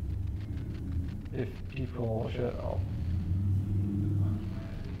if people should. Oh.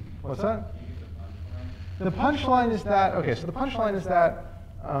 What's that? The punchline is that, okay, so the punchline is that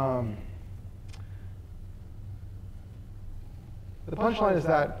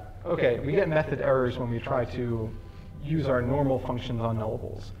okay, we get method errors when we try to use our normal functions on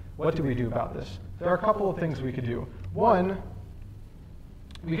nullables. What do we do about this? There are a couple of things we could do. One,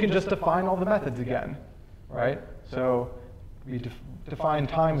 we can just define all the methods again, right? So we define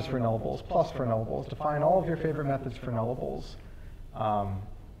times for nullables, plus for nullables, define all of your favorite methods for nullables.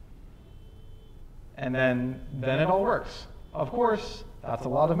 And then it all works. Of course, that's a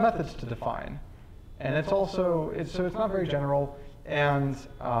lot of methods to define. And it's also, so it's not very general. And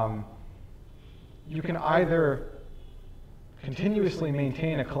you can either continuously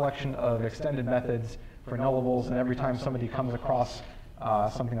maintain a collection of extended methods for nullables, and every time somebody comes across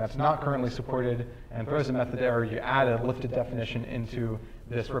something that's not currently supported and throws a method error, you add a lifted definition into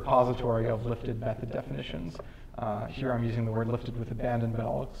this repository of lifted method definitions. Here I'm using the word lifted with abandon, but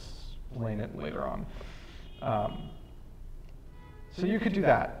I'll explain it later on. So you could do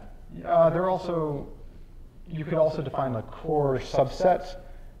that. You could also define a core subset,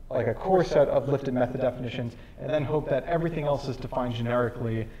 like a core set of lifted method definitions, and then hope that everything else is defined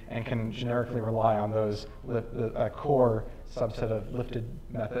generically and can generically rely on those core subset of lifted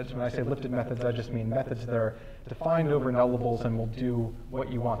methods. When I say lifted methods, I just mean methods that are defined over nullables and will do what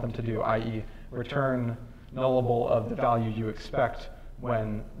you want them to do, i.e. return nullable of the value you expect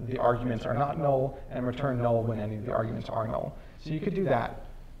when the arguments are not null, and return null when any of the arguments are null. So you could do that.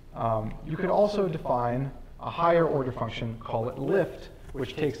 You could also define a higher order function, call it lift,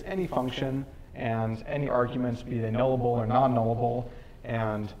 which takes any function and any arguments, be they nullable or non-nullable,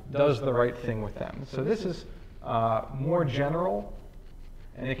 and does the right thing with them. So this is more general,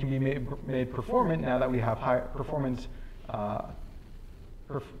 and it can be made performant now that we have high performance.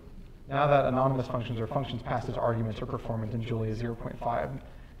 Now that anonymous functions or functions passed as arguments are performant in Julia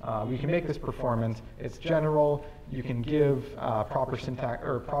 0.5. We can make this performant. It's general. You can give proper syntax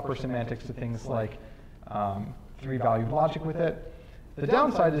or proper semantics to things like three-valued logic with it. The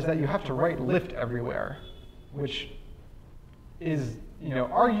downside is that you have to write lift everywhere, which is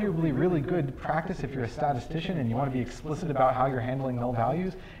arguably really good practice if you're a statistician and you want to be explicit about how you're handling null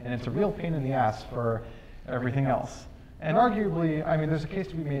values, and it's a real pain in the ass for everything else. And arguably, I mean, there's a case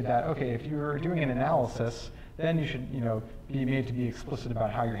to be made that, okay, if you're doing an analysis, then you should be made to be explicit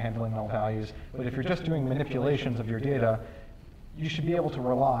about how you're handling null values. But if you're just doing manipulations of your data, you should be able to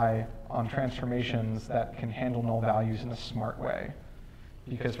rely on transformations that can handle null values in a smart way.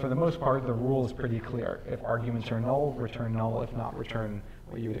 Because for the most part, the rule is pretty clear. If arguments are null, return null. If not, return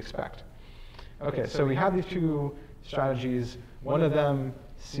what you would expect. Okay, so we have these two strategies. One of them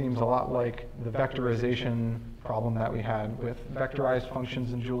seems a lot like the vectorization problem that we had with vectorized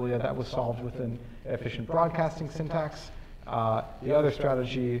functions in Julia that was solved with an efficient broadcasting syntax. The other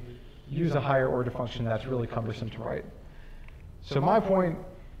strategy, use a higher order function that's really cumbersome to write. So my point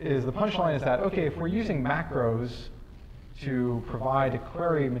is, the punchline is that, okay, if we're using macros to provide a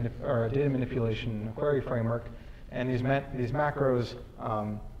query or a data manipulation, a query framework, and these macros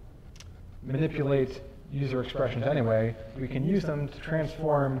manipulate user expressions anyway, we can use them to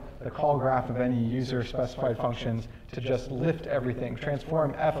transform the call graph of any user-specified functions to just lift everything,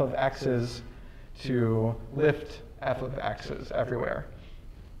 transform f of x's to lift f of x's everywhere.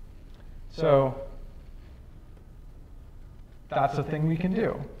 So that's a thing we can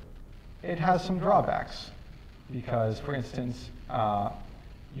do. It has some drawbacks because, for instance,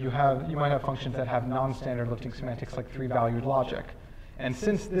 you might have functions that have non-standard lifting semantics like three-valued logic. And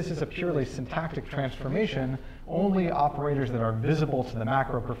since this is a purely syntactic transformation, only operators that are visible to the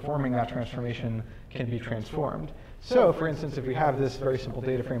macro performing that transformation can be transformed. So, for instance, if we have this very simple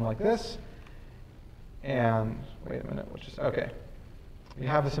data frame like this, and wait a minute, okay. We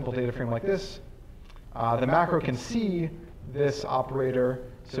have a simple data frame like this. The macro can see this operator,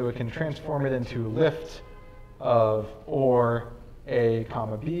 So it can transform it into lift of or A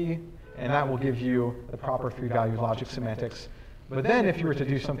comma B, and that will give you the proper 3-value logic semantics. But then if you were to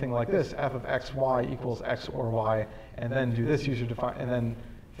do something like this, f of x, y equals x or y, and then do this user-defined, and then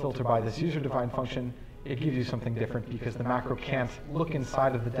filter by this user-defined function, it gives you something different because the macro can't look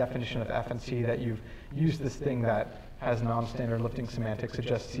inside of the definition of f and see that you've used this thing that has non-standard lifting semantics. It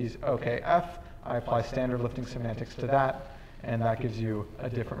just sees, okay, f, I apply standard lifting semantics to that, and that gives you a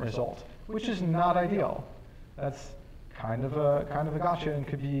different result, which is not ideal. That's kind of a gotcha and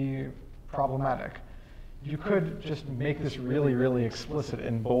could be problematic. You could just make this really, really explicit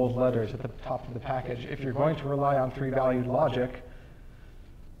in bold letters at the top of the package. If you're going to rely on 3-valued logic,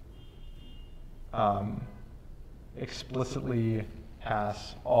 explicitly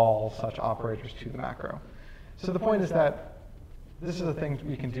pass all such operators to the macro. So the point is that this is a thing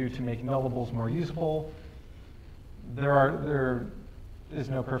we can do to make nullables more usable. There is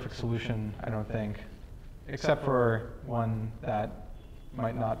no perfect solution, I don't think, except for one that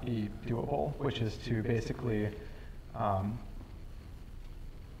might not be doable, which is to basically,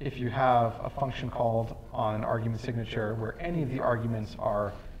 if you have a function called on an argument signature where any of the arguments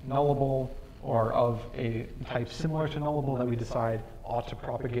are nullable or of a type similar to nullable that we decide ought to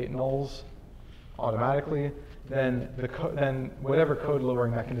propagate nulls automatically, then whatever code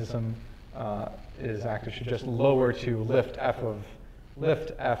lowering mechanism is active should just lower to lift f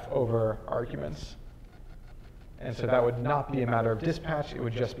over arguments. And so that would not be a matter of dispatch, it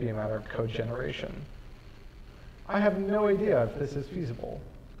would just be a matter of code generation. I have no idea if this is feasible.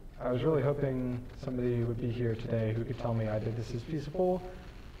 I was really hoping somebody would be here today who could tell me either this is feasible,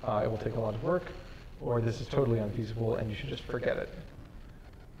 it will take a lot of work, or this is totally unfeasible and you should just forget it.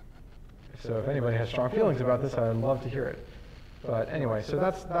 So if anybody has strong feelings about this, I'd love to hear it. But anyway, so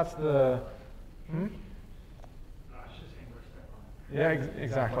that's the, Yeah,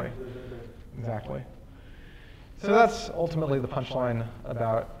 exactly. Exactly. So that's ultimately the punchline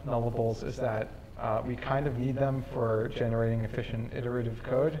about nullables, is that we kind of need them for generating efficient iterative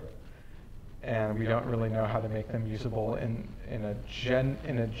code, and we don't really know how to make them usable in a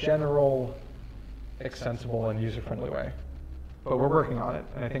general, extensible, and user-friendly way. But we're working on it,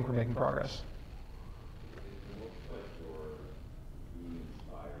 and I think we're making progress. It looks like you're being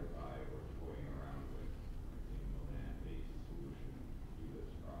inspired by or toying around with a Monet-based solution to this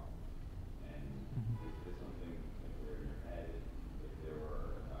problem. And is this something like where in your head, if there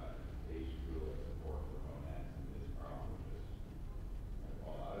were base tool support for monads in this problem, would just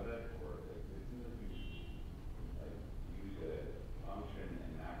fall out of it? Or it seems like you like use a function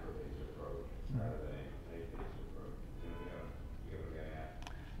and macro-based approach rather than a type-based approach. You know what I'm getting at?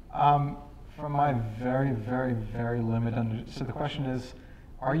 From my very, very, very limited so the question is,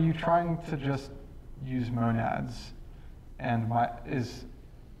 are you trying to just use monads? And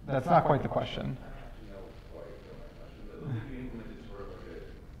that's not quite the question. No, quite my question. But if you implemented sort of like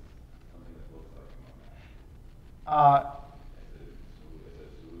something that looks like a monad.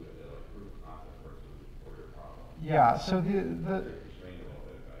 As a proof of concept for your problem. Yeah, so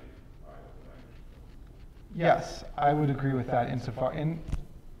yes, I would agree with that insofar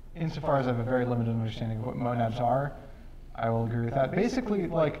as I have a very limited understanding of what monads are. I will agree with that. Basically,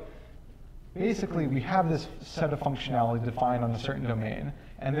 we have this set of functionality defined on a certain domain,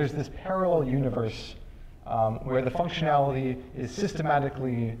 and there's this parallel universe where the functionality is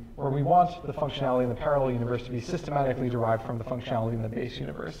systematically, or we want the functionality in the parallel universe to be systematically derived from the functionality in the base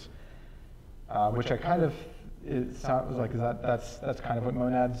universe, which I kind of, it sounds like that's kind of what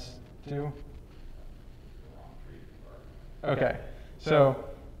monads do. Okay, so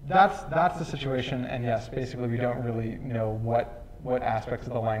that's the situation, and yes, basically we don't really know what aspects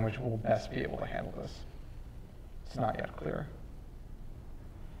of the language will best be able to handle this. It's not yet clear.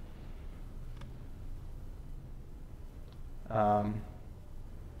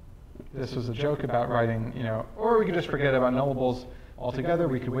 This was a joke about writing, or we could just forget about nullables altogether.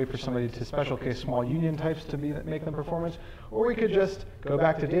 We could wait for somebody to special case small union types to make them performance, or we could just go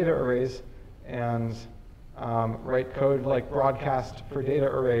back to data arrays and write code like broadcast for data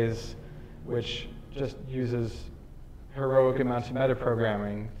arrays, which just uses heroic amounts of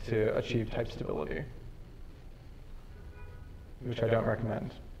metaprogramming to achieve type stability, which I don't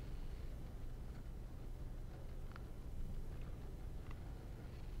recommend.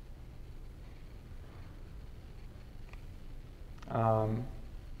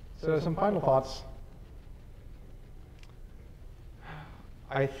 So some final thoughts.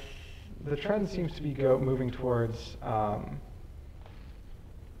 The trend seems to be moving towards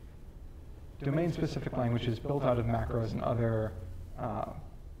domain-specific languages built out of macros and other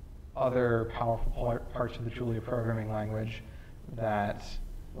powerful parts of the Julia programming language that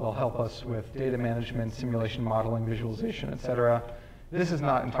will help us with data management, simulation modeling, visualization, etc. This is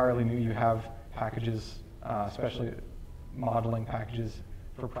not entirely new. You have packages, especially modeling packages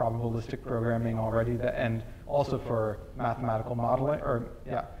for probabilistic programming already, and also for mathematical modeling, or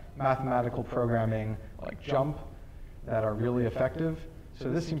mathematical programming like JUMP that are really effective. So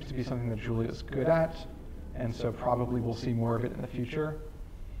this seems to be something that Julia's good at, and so probably we'll see more of it in the future.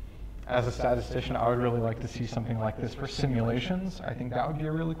 As a statistician, I would really like to see something like this for simulations. I think that would be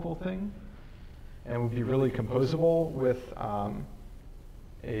a really cool thing. And it would be really composable with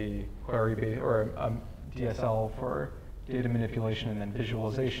a query or a DSL for data manipulation and then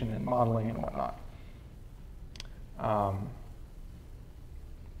visualization and modeling and whatnot.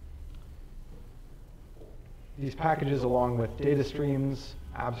 These packages, along with data streams,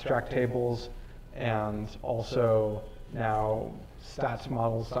 abstract tables, and also now stats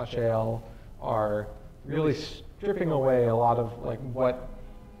models.jl, are really stripping away a lot of like what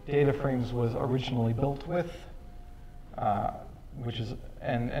data frames was originally built with, which is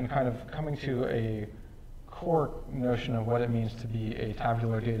and kind of coming to a core notion of what it means to be a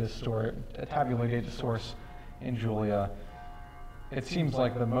tabular data source in Julia. It seems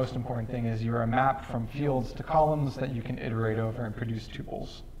like the most important thing is you're a map from fields to columns that you can iterate over and produce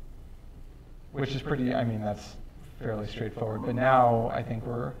tuples, which is pretty, I mean, that's fairly straightforward. But now I think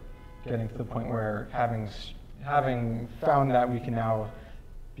we're getting to the point where having found that, we can now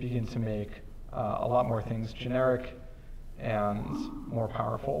begin to make a lot more things generic and more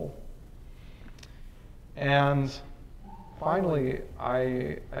powerful. And finally,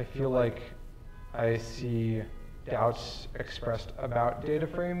 I feel like I see doubts expressed about data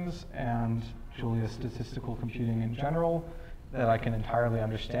frames and Julia statistical computing in general that I can entirely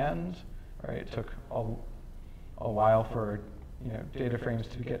understand. Right? It took a while for data frames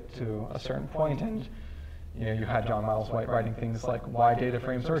to get to a certain point, and you had John Miles White writing things like why data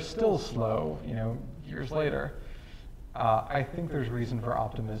frames are still slow years later. I think there's reason for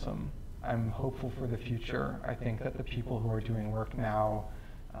optimism. I'm hopeful for the future. I think that the people who are doing work now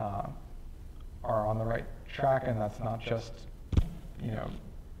are on the right track, and that's not just,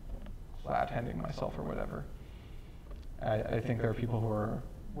 glad-handing myself or whatever. I think there are people who are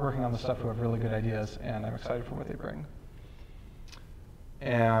working on the stuff who have really good ideas, and I'm excited for what they bring.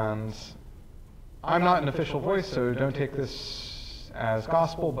 And I'm not an official voice, so don't take this as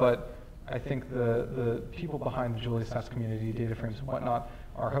gospel, but I think the people behind the Julia Stats community, data frames and whatnot,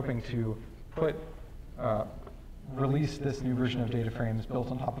 are hoping to release this new version of data frames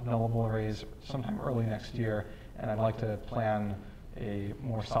built on top of nullable arrays sometime early next year, and I'd like to plan a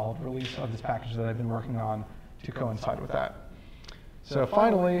more solid release of this package that I've been working on to coincide with that. So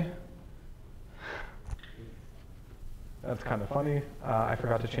finally, that's kind of funny, I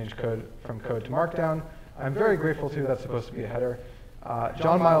forgot to change code from code to Markdown. I'm very grateful to, that's supposed to be a header.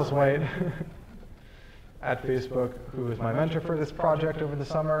 John Miles White at Facebook, who was my mentor for this project over the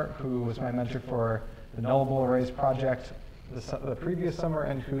summer, who was my mentor for the nullable arrays project the previous summer,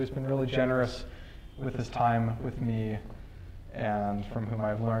 and who has been really generous with his time with me, and from whom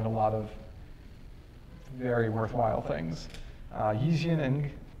I've learned a lot of very worthwhile things. Yixian Ng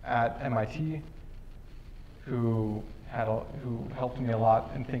at MIT, who helped me a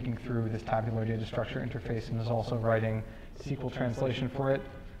lot in thinking through this tabular data structure interface and is also writing SQL translation for it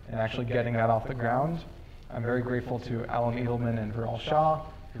and actually getting that off the ground. I'm very grateful to Alan Edelman and Viral Shah,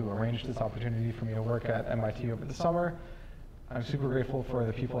 who arranged this opportunity for me to work at MIT over the summer. I'm super grateful for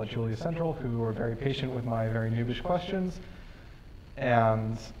the people at Julia Central who were very patient with my very noobish questions.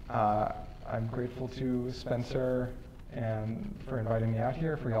 And I'm grateful to Spencer and for inviting me out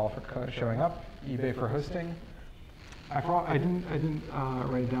here, for y'all for showing up, eBay for hosting. I didn't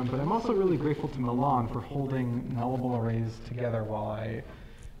write it down, but I'm also really grateful to Milan for holding nullable arrays together while I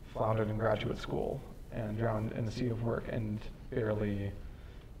floundered in graduate school and drowned in the sea of work and barely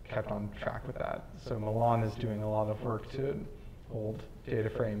kept on track with that. So Milan is doing a lot of work to hold data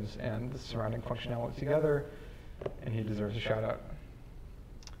frames and the surrounding functionality together, and he deserves a shout out.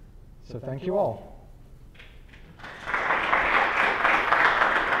 So thank you all.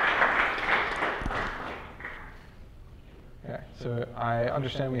 Okay, so I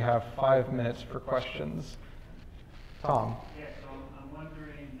understand we have 5 minutes for questions. Tom. Yeah, so I'm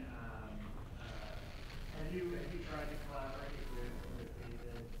wondering, have you tried to collaborate with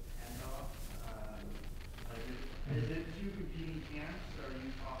David Handoff? Is it 2 competing camps? Are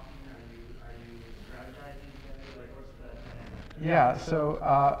you talking? Are you strategizing together? Like, what's the? Yeah, so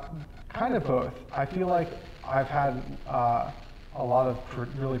kind of both. I feel like I've had a lot of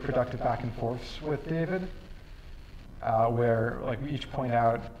really productive back and forths with David, where like we each point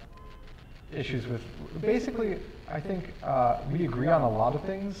out issues with, basically, think we agree on a lot of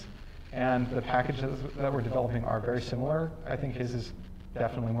things, and the packages that we're developing are very similar. I think his is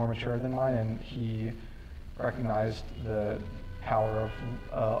definitely more mature than mine, and he recognized the power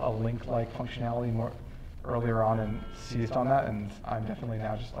of a link-like functionality more earlier on and seized on that, and I'm definitely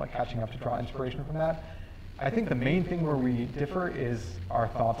now just like catching up to draw inspiration from that. I think the main thing where we differ is our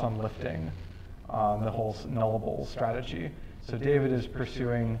thoughts on lifting, the whole nullable strategy. So David is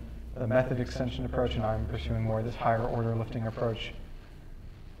pursuing the method extension approach, and I'm pursuing more this higher order lifting approach.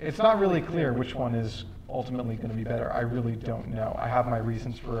 It's not really clear which one is ultimately going to be better. I really don't know. I have my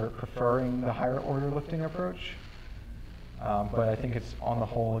reasons for preferring the higher order lifting approach, but I think it's on the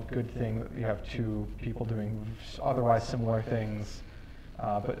whole a good thing that you have two people doing otherwise similar things,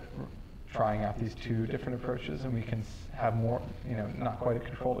 but trying out these two different approaches, and we can have more, not quite a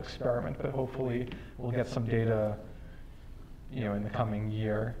controlled experiment, but hopefully we'll get some data, in the coming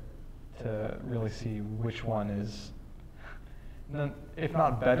year to really see which one is, if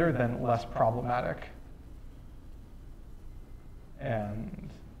not better, then less problematic. And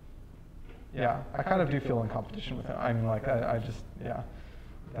yeah, I kind of do feel in competition with him. I mean, like, I just, yeah,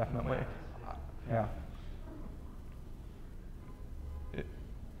 definitely, yeah.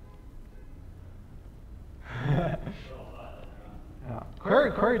 Yeah.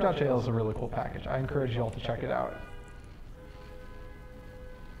 Query.jl is a really cool package. I encourage you all to check it out.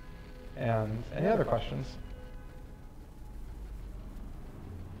 And any other questions?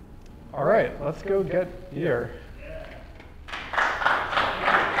 All right, let's go get beer.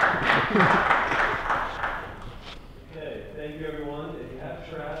 Okay, thank you everyone. If you have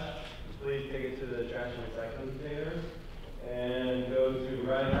trash, please take it to the trash and recycling containers and go to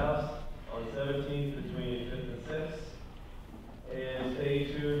Ride House on 17th between 5th and 6th. And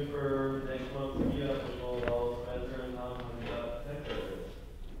stay tuned for next month's meetup, which will involve Spencer and Tom talking about tech service.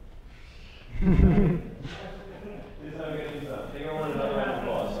 This is how we get these up. Take everyone another round of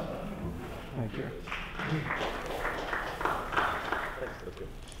applause. Thank you.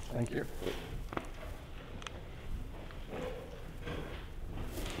 Thank you.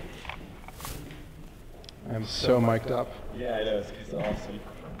 I'm so mic'd up. Yeah, I know. It's awesome.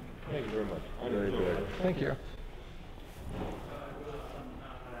 Thank you very much. Very good. Thank you.